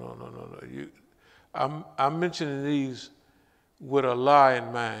 No. I'm mentioning these with Allah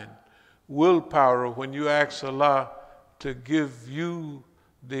in mind. Willpower, when you ask Allah to give you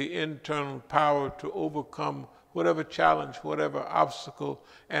the internal power to overcome whatever challenge, whatever obstacle,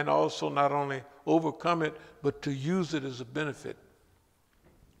 and also not only overcome it, but to use it as a benefit.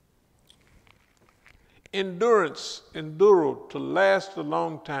 Endurance, enduro, to last a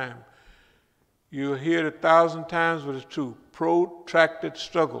long time. You'll hear it 1,000 times, but it's true. Protracted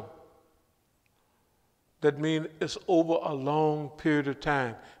struggle. That means it's over a long period of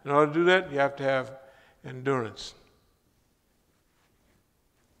time. In order to do that, you have to have endurance.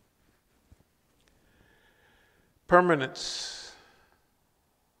 Permanence.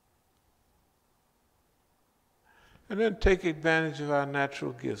 And then take advantage of our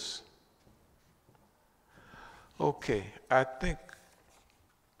natural gifts. Okay, I think,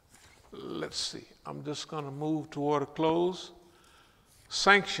 let's see, I'm just going to move toward a close.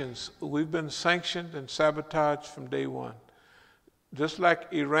 Sanctions. We've been sanctioned and sabotaged from day one. Just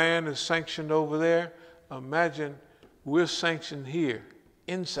like Iran is sanctioned over there, imagine we're sanctioned here,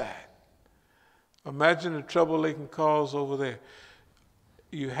 inside. Imagine the trouble they can cause over there.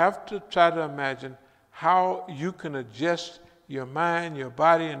 You have to try to imagine how you can adjust your mind, your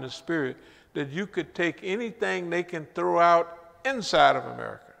body, and the spirit that you could take anything they can throw out inside of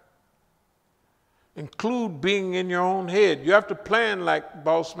America. Include being in your own head. You have to plan like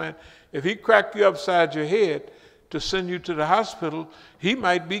boss man. If he cracked you upside your head to send you to the hospital, he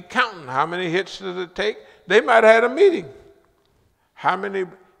might be counting how many hits does it take. They might have had a meeting. How many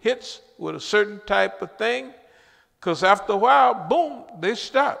hits with a certain type of thing? Because after a while, boom, they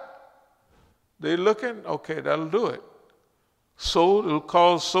stop. They're looking, okay, that'll do it. So it'll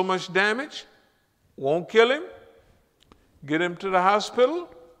cause so much damage, won't kill him, get him to the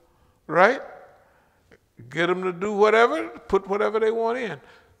hospital, right? Get them to do whatever, put whatever they want in.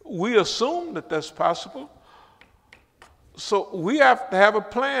 We assume that that's possible. So we have to have a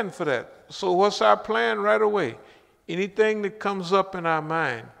plan for that. So what's our plan right away? Anything that comes up in our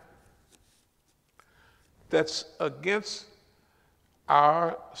mind that's against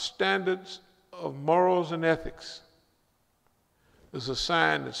our standards of morals and ethics is a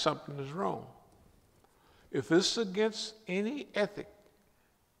sign that something is wrong. If it's against any ethic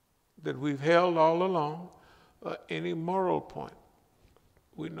that we've held all along, any moral point,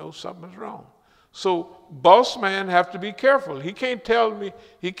 we know something's wrong. So boss man have to be careful. He can't tell me,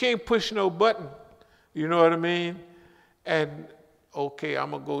 he can't push no button You know what I mean? And, okay,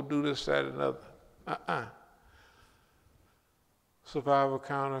 I'm going to go do this, that, and another. Survival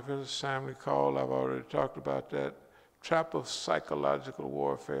counterfeits, family call, I've already talked about that. Trap of psychological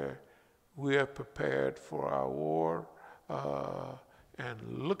warfare. We are prepared for our war, and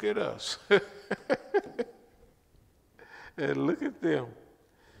look at us. And look at them.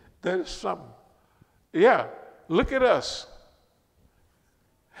 That is something. Yeah, look at us.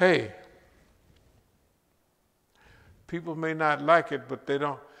 Hey, people may not like it, but they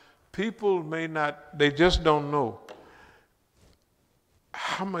don't. People may not, they just don't know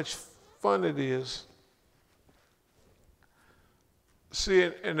how much fun it is. See,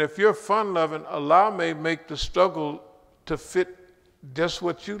 and if you're fun-loving, Allah may make the struggle to fit just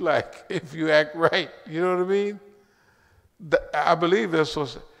what you like if you act right. You know what I mean? I believe that's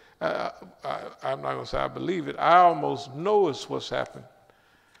what's, I'm not going to say I believe it. I almost know it's what's happened.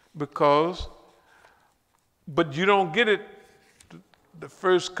 Because, but you don't get it the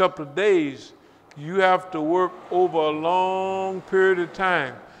first couple of days. You have to work over a long period of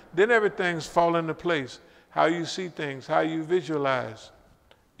time. Then everything's fall into place. How you see things, how you visualize.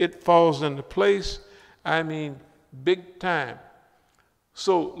 It falls into place, I mean, big time.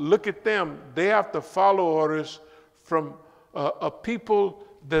 So look at them. They have to follow orders from a people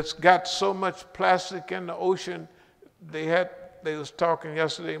that's got so much plastic in the ocean. They was talking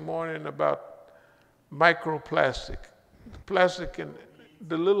yesterday morning about microplastic. Plastic in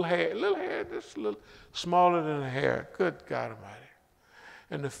the little hair, just a little smaller than a hair. Good God Almighty.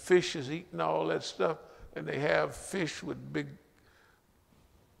 And the fish is eating all that stuff. And they have fish with big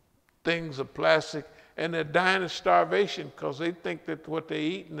things of plastic, and they're dying of starvation because they think that what they're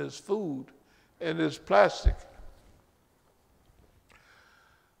eating is food, and it's plastic.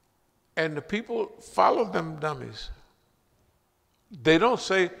 And the people follow them dummies. They don't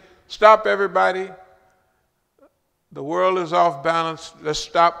say, stop everybody, the world is off balance, let's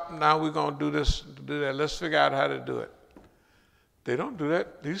stop, now we're going to do this, do that, let's figure out how to do it. They don't do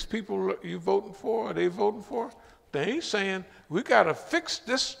that. These people you voting for, are they voting for? They ain't saying, we got to fix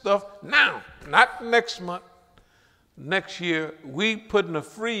this stuff now, not next month, next year. We putting a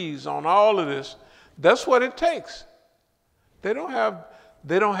freeze on all of this. That's what it takes. They don't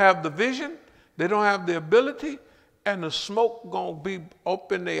have the vision, they don't have the ability, and the smoke gonna be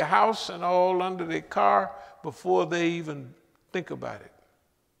up in their house and all under their car before they even think about it.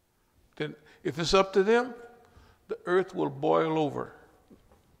 Then if it's up to them, the earth will boil over.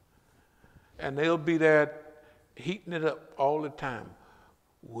 And they'll be there heating it up all the time.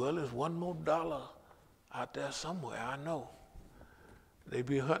 Well, there's one more dollar out there somewhere, I know. They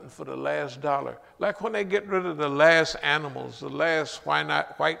be hunting for the last dollar. Like when they get rid of the last animals, the last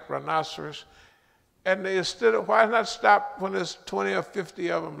white rhinoceros, and they instead of, why not stop when there's 20 or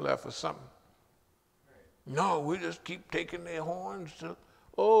 50 of them left or something? No, we just keep taking their horns to,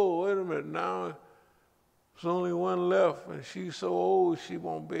 oh, wait a minute, now there's only one left, and she's so old she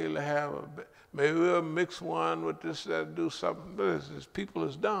won't be able to have a, maybe we'll mix one with this, that, do something. This people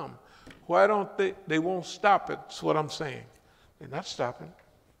is dumb. Why don't they won't stop it, that's what I'm saying. They're not stopping.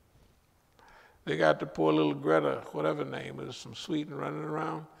 They got the poor little Greta, whatever name is, from Sweden running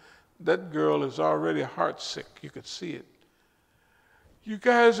around. That girl is already heartsick, you could see it. You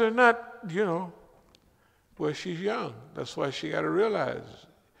guys are not, you know, well, she's young. That's why she got to realize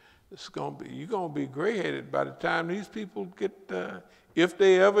it's gonna be, you're gonna be gray-headed by the time these people get, if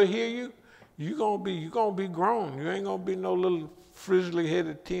they ever hear you, you're gonna be grown. You ain't gonna be no little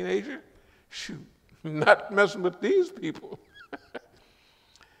frizzly-headed teenager. Shoot, not messing with these people.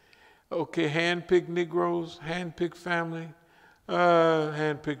 Okay, hand-picked Negroes, hand-picked family,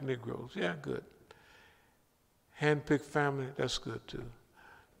 hand-picked Negroes. Yeah, good. Hand-picked family, that's good too.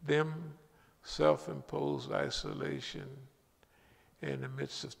 Them, self-imposed isolation in the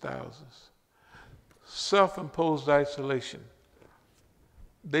midst of thousands. Self-imposed isolation.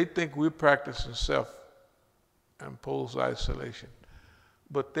 They think we're practicing self-imposed isolation,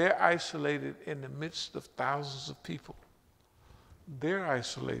 but they're isolated in the midst of thousands of people. They're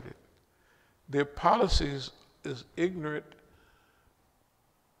isolated. Their policies is ignorant,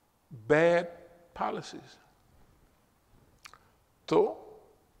 bad policies. So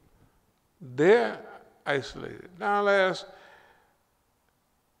they're isolated. Now last,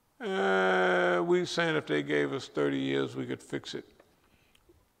 we saying if they gave us 30 years, we could fix it.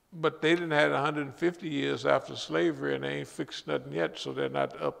 But they didn't have 150 years after slavery, and they ain't fixed nothing yet, so they're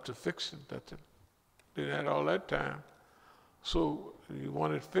not up to fixing nothing. They didn't have all that time. So you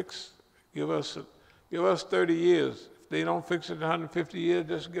want it fixed, give us 30 years. If they don't fix it in 150 years,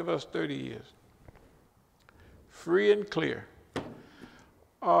 just give us 30 years. Free and clear.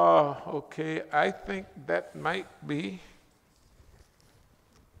 Okay, I think that might be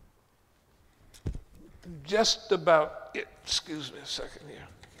just about it. Excuse me a second here.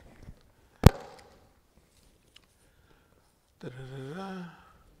 Da-da-da-da.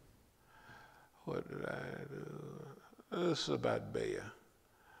 What did I do? This is about Bayer.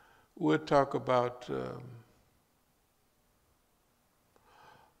 We'll talk about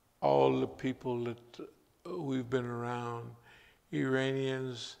all the people that we've been around,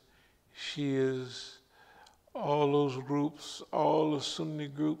 Iranians, Shias, all those groups, all the Sunni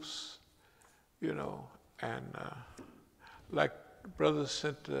groups, you know, and like brother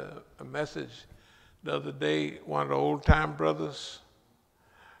sent a message the other day, one of the old time brothers.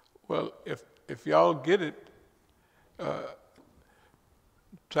 Well, if y'all get it,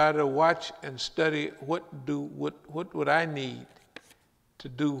 try to watch and study what would I need to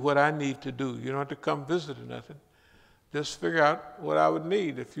do what I need to do. You don't have to come visit or nothing. Just figure out what I would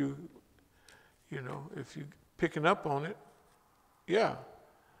need if you picking up on it. Yeah.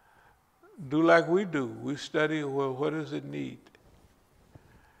 Do like we do. We study, well, what does it need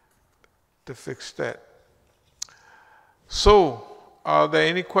to fix that? So, are there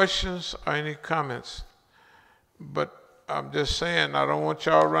any questions or any comments? But I'm just saying, I don't want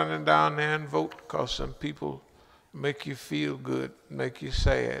y'all running down there and vote because some people make you feel good, make you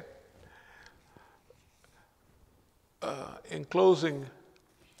sad. In closing,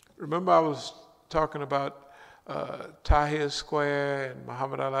 remember I was talking about Tahrir Square and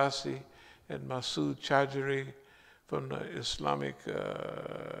Muhammad Al-Assi and Masood Chowdhury from the Islamic,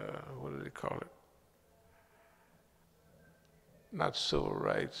 what do they call it? Not civil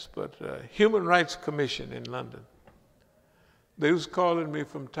rights, but Human Rights Commission in London. They was calling me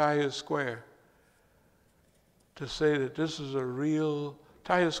from Tahrir Square to say that this is a real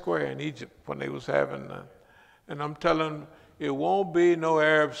Tahrir Square in Egypt when they was having, and I'm telling them it won't be no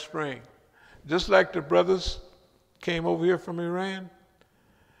Arab Spring. Just like the brothers came over here from Iran.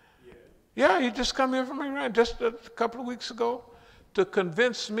 Yeah, he just come here from Iran just a couple of weeks ago to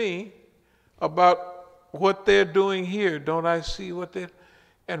convince me about what they're doing here. Don't I see what they're...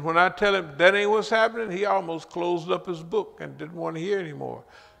 And when I tell him that ain't what's happening, he almost closed up his book and didn't want to hear anymore.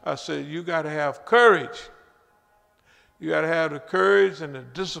 I said, you got to have courage. You got to have the courage and the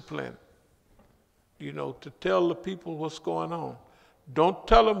discipline, you know, to tell the people what's going on. Don't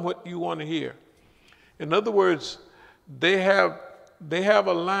tell them what you want to hear. In other words, they have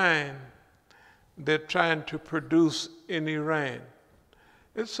a line they're trying to produce in Iran.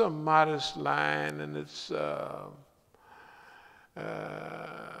 It's a modest line, and it's the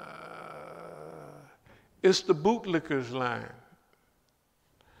bootlickers line.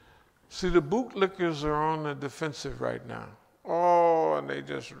 See, the bootlickers are on the defensive right now. Oh, and they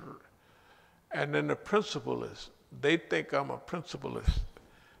just, and then the principalists, they think I'm a principalist.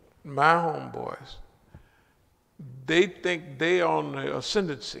 My homeboys, they think they on the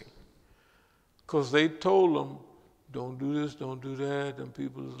ascendancy because they told them, don't do this, don't do that, them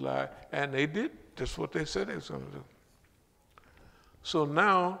people is lie. And they did just what they said they was going to do. So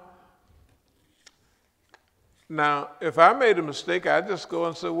now, if I made a mistake, I just go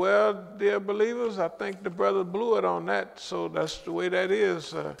and say, well, dear believers, I think the brother blew it on that, so that's the way that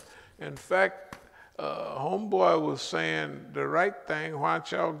is. In fact, homeboy was saying the right thing, why don't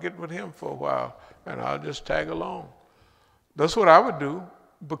y'all get with him for a while, and I'll just tag along. That's what I would do,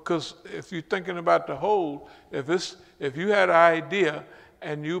 because if you're thinking about the whole, if you had an idea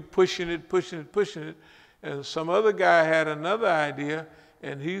and you pushing it, and some other guy had another idea,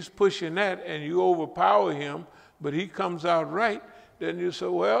 and he's pushing that, and you overpower him, but he comes out right, then you say,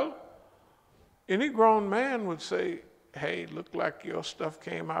 well, any grown man would say, hey, look like your stuff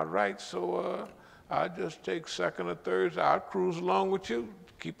came out right, so I'll just take second or thirds, I'll cruise along with you,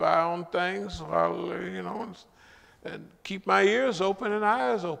 keep eye on things, while, you know, and keep my ears open and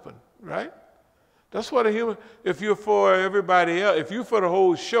eyes open, right? That's what a human, if you're for everybody else, if you're for the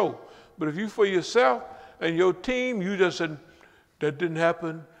whole show, but if you're for yourself and your team, you just said, that didn't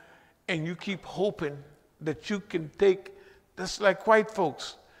happen, and you keep hoping that you can take, that's like white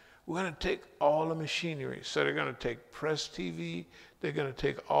folks. We're going to take all the machinery. So they're going to take press TV, they're going to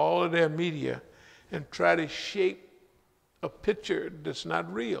take all of their media and try to shape a picture that's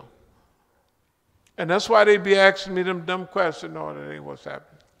not real. And that's why they be asking me them dumb questions. No, that ain't what's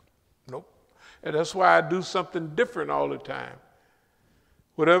happening. Nope. And that's why I do something different all the time.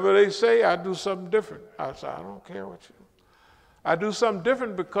 Whatever they say, I do something different. I say, I don't care what you do. I do something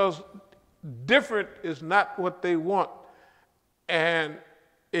different because different is not what they want. And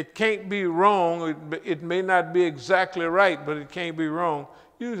it can't be wrong. It may not be exactly right, but it can't be wrong.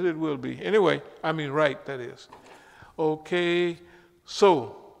 Usually it will be. Anyway, I mean right, that is. Okay,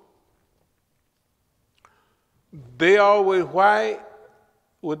 so they always, why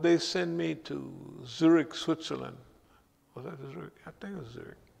would they send me to Zurich, Switzerland? Was that Zurich? I think it was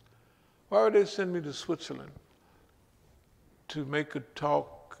Zurich. Why would they send me to Switzerland to make a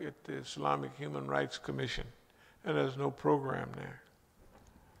talk at the Islamic Human Rights Commission? And there's no program there.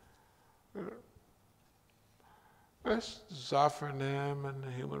 That's Zafar and them and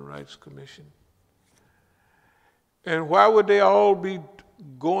the Human Rights Commission. And why would they all be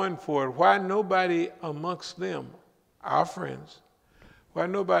going for it? Why nobody amongst them, our friends, why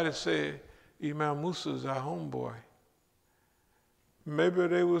nobody say Imam Musa is our homeboy? Maybe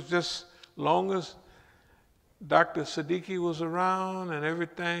they was just, long as Dr. Siddiqui was around and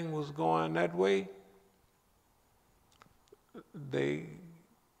everything was going that way, they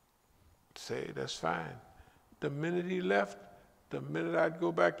say that's fine. The minute he left, the minute I'd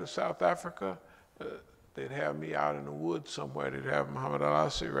go back to South Africa, they'd have me out in the woods somewhere. They'd have Muhammad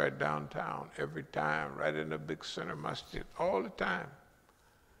Al-Assi right downtown every time, right in the big center masjid, all the time.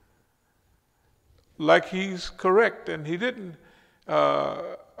 Like he's correct, and he didn't. Dr.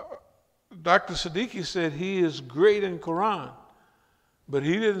 Siddiqui said he is great in Quran, but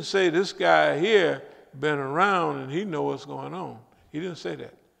he didn't say this guy here been around and he know what's going on. He didn't say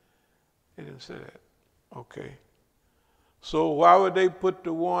that. He didn't say that. Okay. So why would they put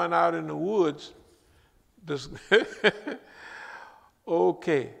the one out in the woods? This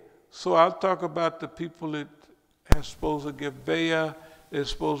okay. So I'll talk about the people that are supposed to give bayah. They're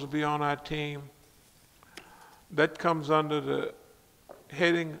supposed to be on our team. That comes under the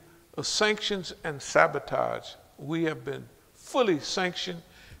heading of Sanctions and Sabotage. We have been fully sanctioned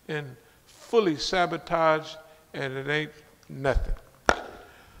and fully sabotaged, and it ain't nothing.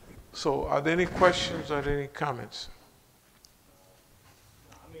 So are there any questions or any comments?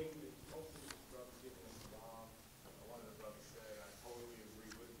 I mean, most of the brothers giving us Islam, one of the brothers said, I totally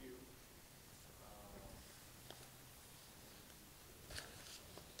agree with you.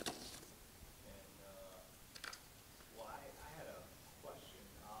 Well, I had a question.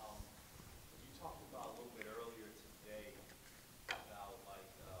 You talked about a little bit earlier today about, like,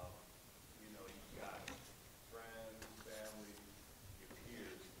 you know, you've got friends, family, your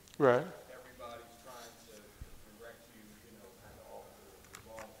peers. Right. Everybody's trying to direct you, you know, kind of off the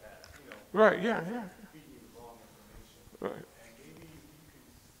wrong path, you know. Right, yeah, yeah. Feeding you the wrong information. Right. And maybe you can,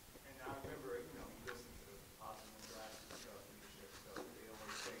 and I remember, you know, you listen to positive interactions stuff, leadership stuff. They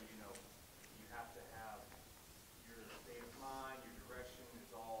always say, you know, you have to have your state of mind, your direction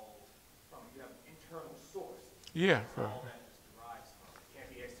is all from, you have an internal source. Yeah. All Right. that just derives from. It can't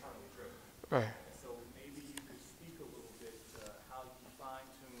be externally driven. Right. And so maybe you could speak a little bit to how you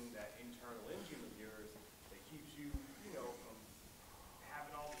fine-tune that internal engine of yours that keeps you, you know, from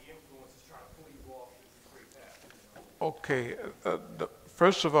having all the influences trying to pull you off this great path. You know? Okay.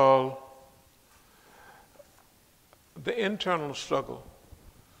 First of all, the internal struggle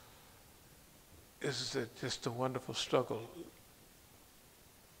is just a wonderful struggle.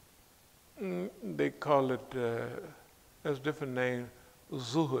 They call it, there's a different name,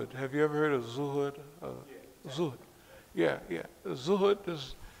 zuhud. Have you ever heard of zuhud? Zuhud. Yeah, yeah. Zuhud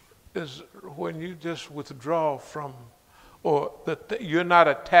is when you just withdraw from, or you're not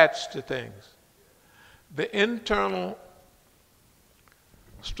attached to things. The internal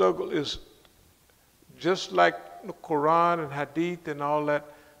struggle is just like the Quran and Hadith and all that.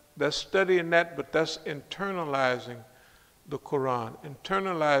 That's studying that, but that's internalizing the Quran,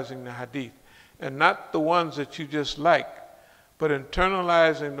 internalizing the Hadith, and not the ones that you just like, but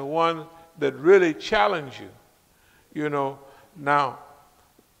internalizing the ones that really challenge you. You know, now,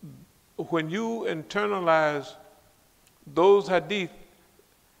 when you internalize those Hadith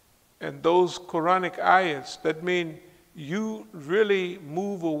and those Quranic ayats, that means you really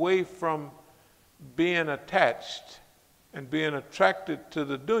move away from being attached and being attracted to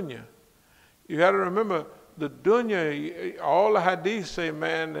the dunya. You got to remember, the dunya, all the hadiths say,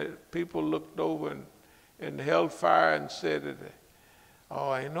 man, that people looked over in the hellfire and said that,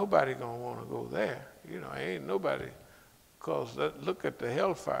 oh, ain't nobody going to want to go there. You know, ain't nobody, because look at the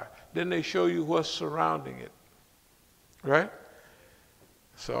hellfire. Then they show you what's surrounding it, right?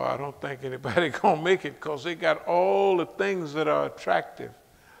 So I don't think anybody going to make it, because they got all the things that are attractive.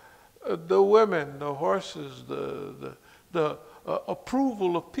 The women, the horses, the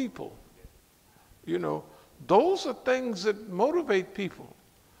approval of people. You know, those are things that motivate people.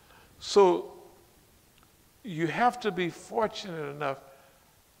 So you have to be fortunate enough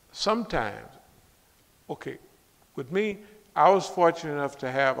sometimes. Okay, with me, I was fortunate enough to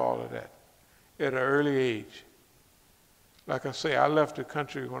have all of that at an early age. Like I say, I left the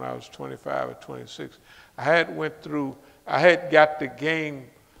country when I was 25 or 26. I had got the game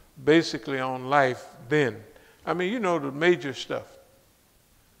basically on life then. I mean, you know, the major stuff.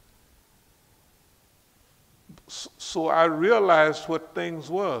 So I realized what things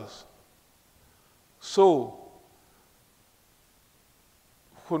was. So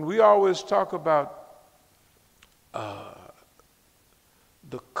when we always talk about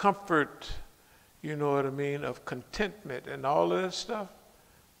the comfort, you know what I mean, of contentment and all of that stuff,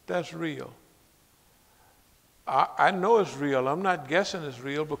 that's real. I know it's real. I'm not guessing it's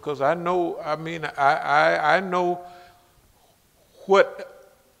real because I know, I know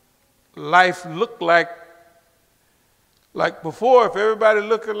what life looked like. Like before, if everybody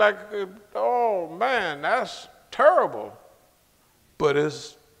looking like, oh man, that's terrible. But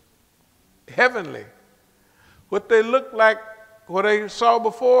it's heavenly. What they look like, what they saw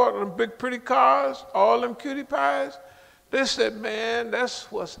before, them big pretty cars, all them cutie pies, they said, man,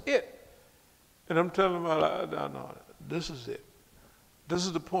 that's what's it. And I'm telling them, no, this is it. This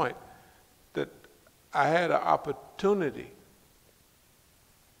is the point, that I had an opportunity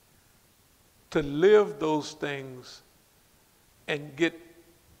to live those things and get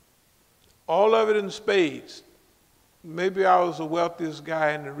all of it in spades. Maybe I was the wealthiest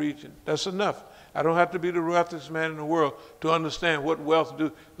guy in the region. That's enough. I don't have to be the wealthiest man in the world to understand what wealth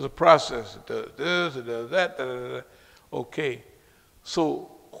do. It's a process. It does this, it does that, da, da, da. Okay.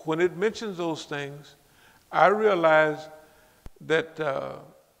 So when it mentions those things, I realize that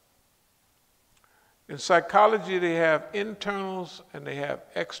in psychology they have internals and they have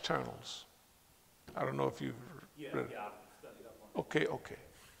externals. I don't know if you've read it. Okay.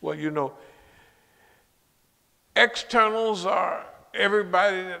 Well, you know, externals are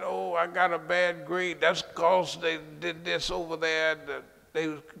everybody that, oh, I got a bad grade. That's because they did this over there. They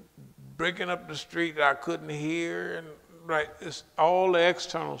was breaking up the street that I couldn't hear. And right, it's all the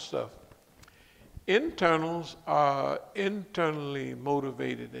external stuff. Internals are internally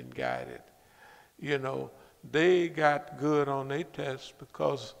motivated and guided. You know, they got good on their tests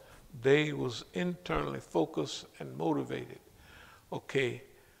because they was internally focused and motivated. Okay,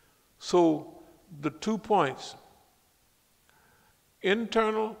 so the 2 points,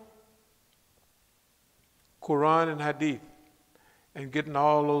 internal, Quran and Hadith, and getting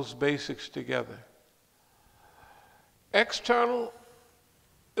all those basics together. External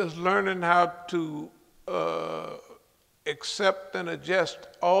is learning how to accept and adjust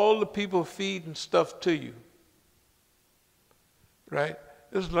all the people feeding stuff to you, right?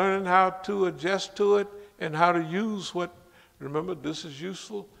 It's learning how to adjust to it and how to use what. Remember, this is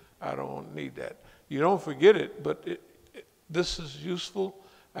useful. I don't need that. You don't forget it, but this is useful.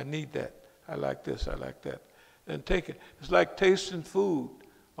 I need that. I like this. I like that. And take it. It's like tasting food.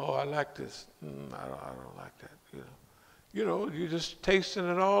 Oh, I like this. I don't like that. You know, you're just tasting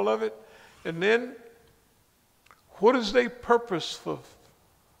it, all of it. And then, what is their purpose for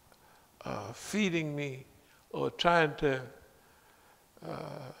feeding me or trying to?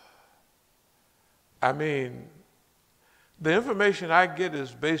 The information I get is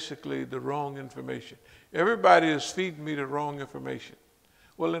basically the wrong information. Everybody is feeding me the wrong information.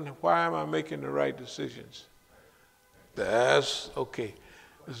 Well, then why am I making the right decisions? That's okay.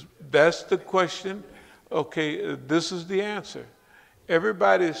 That's the question. Okay, this is the answer.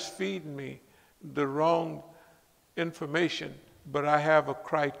 Everybody is feeding me the wrong information, but I have a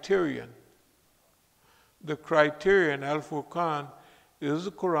criterion. The criterion, Al-Furqan, is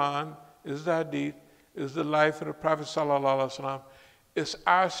the Quran, is the Hadith, is the life of the Prophet sallallahu alaihi wasallam. It's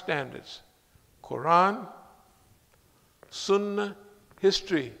our standards. Quran, Sunnah,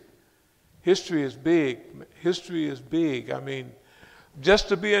 history. History is big. History is big. I mean, just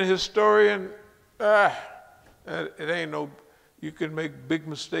to be a historian, it ain't no, you can make big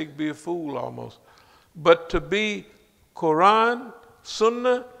mistake, be a fool almost. But to be Quran,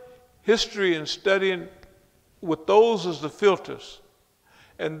 Sunnah, history, and studying with those as the filters,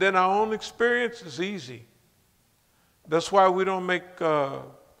 and then our own experience is easy. That's why we don't make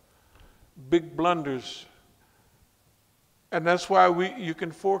big blunders. And that's why you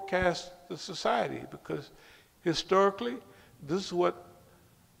can forecast the society, because historically, this is what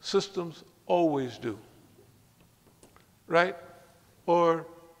systems always do, right? Or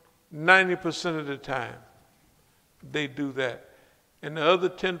 90% of the time, they do that. And the other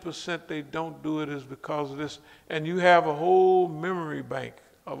 10% they don't do it is because of this. And you have a whole memory bank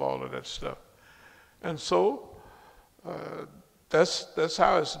of all of that stuff. And so, that's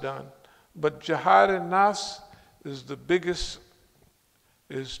how it's done. But jihad and nafs is the biggest,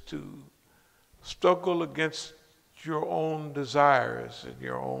 is to struggle against your own desires and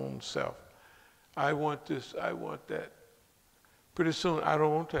your own self. I want this, I want that. Pretty soon, I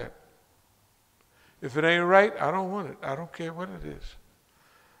don't want that. If it ain't right, I don't want it. I don't care what it is.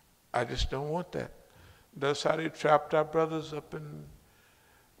 I just don't want that. That's how they trapped our brothers up in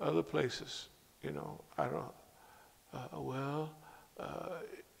other places. You know, I don't,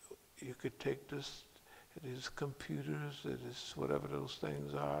 you could take these computers, this, whatever those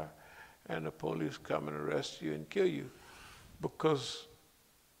things are, and the police come and arrest you and kill you. Because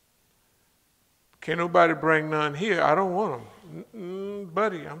can't nobody bring none here. I don't want them.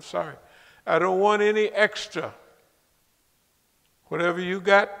 Buddy, I'm sorry. I don't want any extra. Whatever you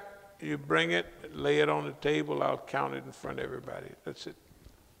got, you bring it, lay it on the table, I'll count it in front of everybody. That's it.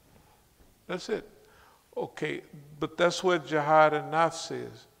 That's it. Okay, but that's what jihad and nafs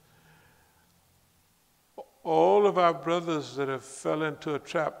is. All of our brothers that have fell into a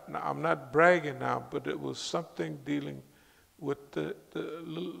trap, now I'm not bragging now, but it was something dealing with the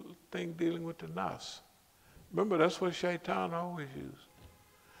little thing dealing with the nafs. Remember, that's what Shaitan always used.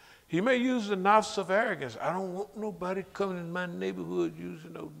 He may use the nafs of arrogance. I don't want nobody coming in my neighborhood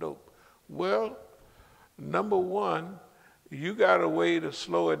using no dope. Well, number one, you got a way to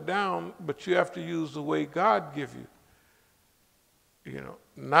slow it down, but you have to use the way God give you. You know,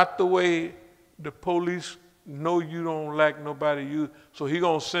 not the way the police know you don't like nobody use. So he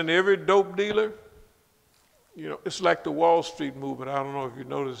gonna send every dope dealer. You know, it's like the Wall Street movement. I don't know if you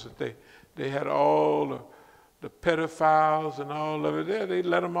noticed that they had all the pedophiles and all of it there. They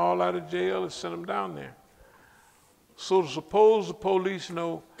let them all out of jail and sent them down there. So suppose the police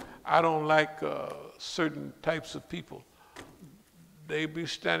know I don't like certain types of people. They be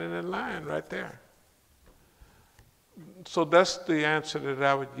standing in line right there. So that's the answer that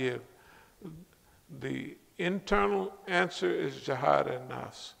I would give. The internal answer is jihad and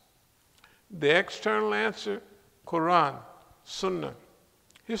nafs. The external answer, Quran, Sunnah,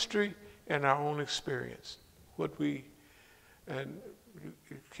 history, and our own experience. And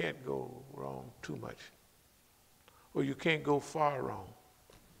you can't go wrong too much. Or you can't go far wrong.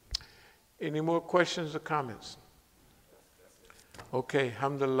 Any more questions or comments? Okay,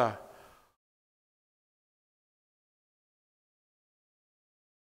 alhamdulillah.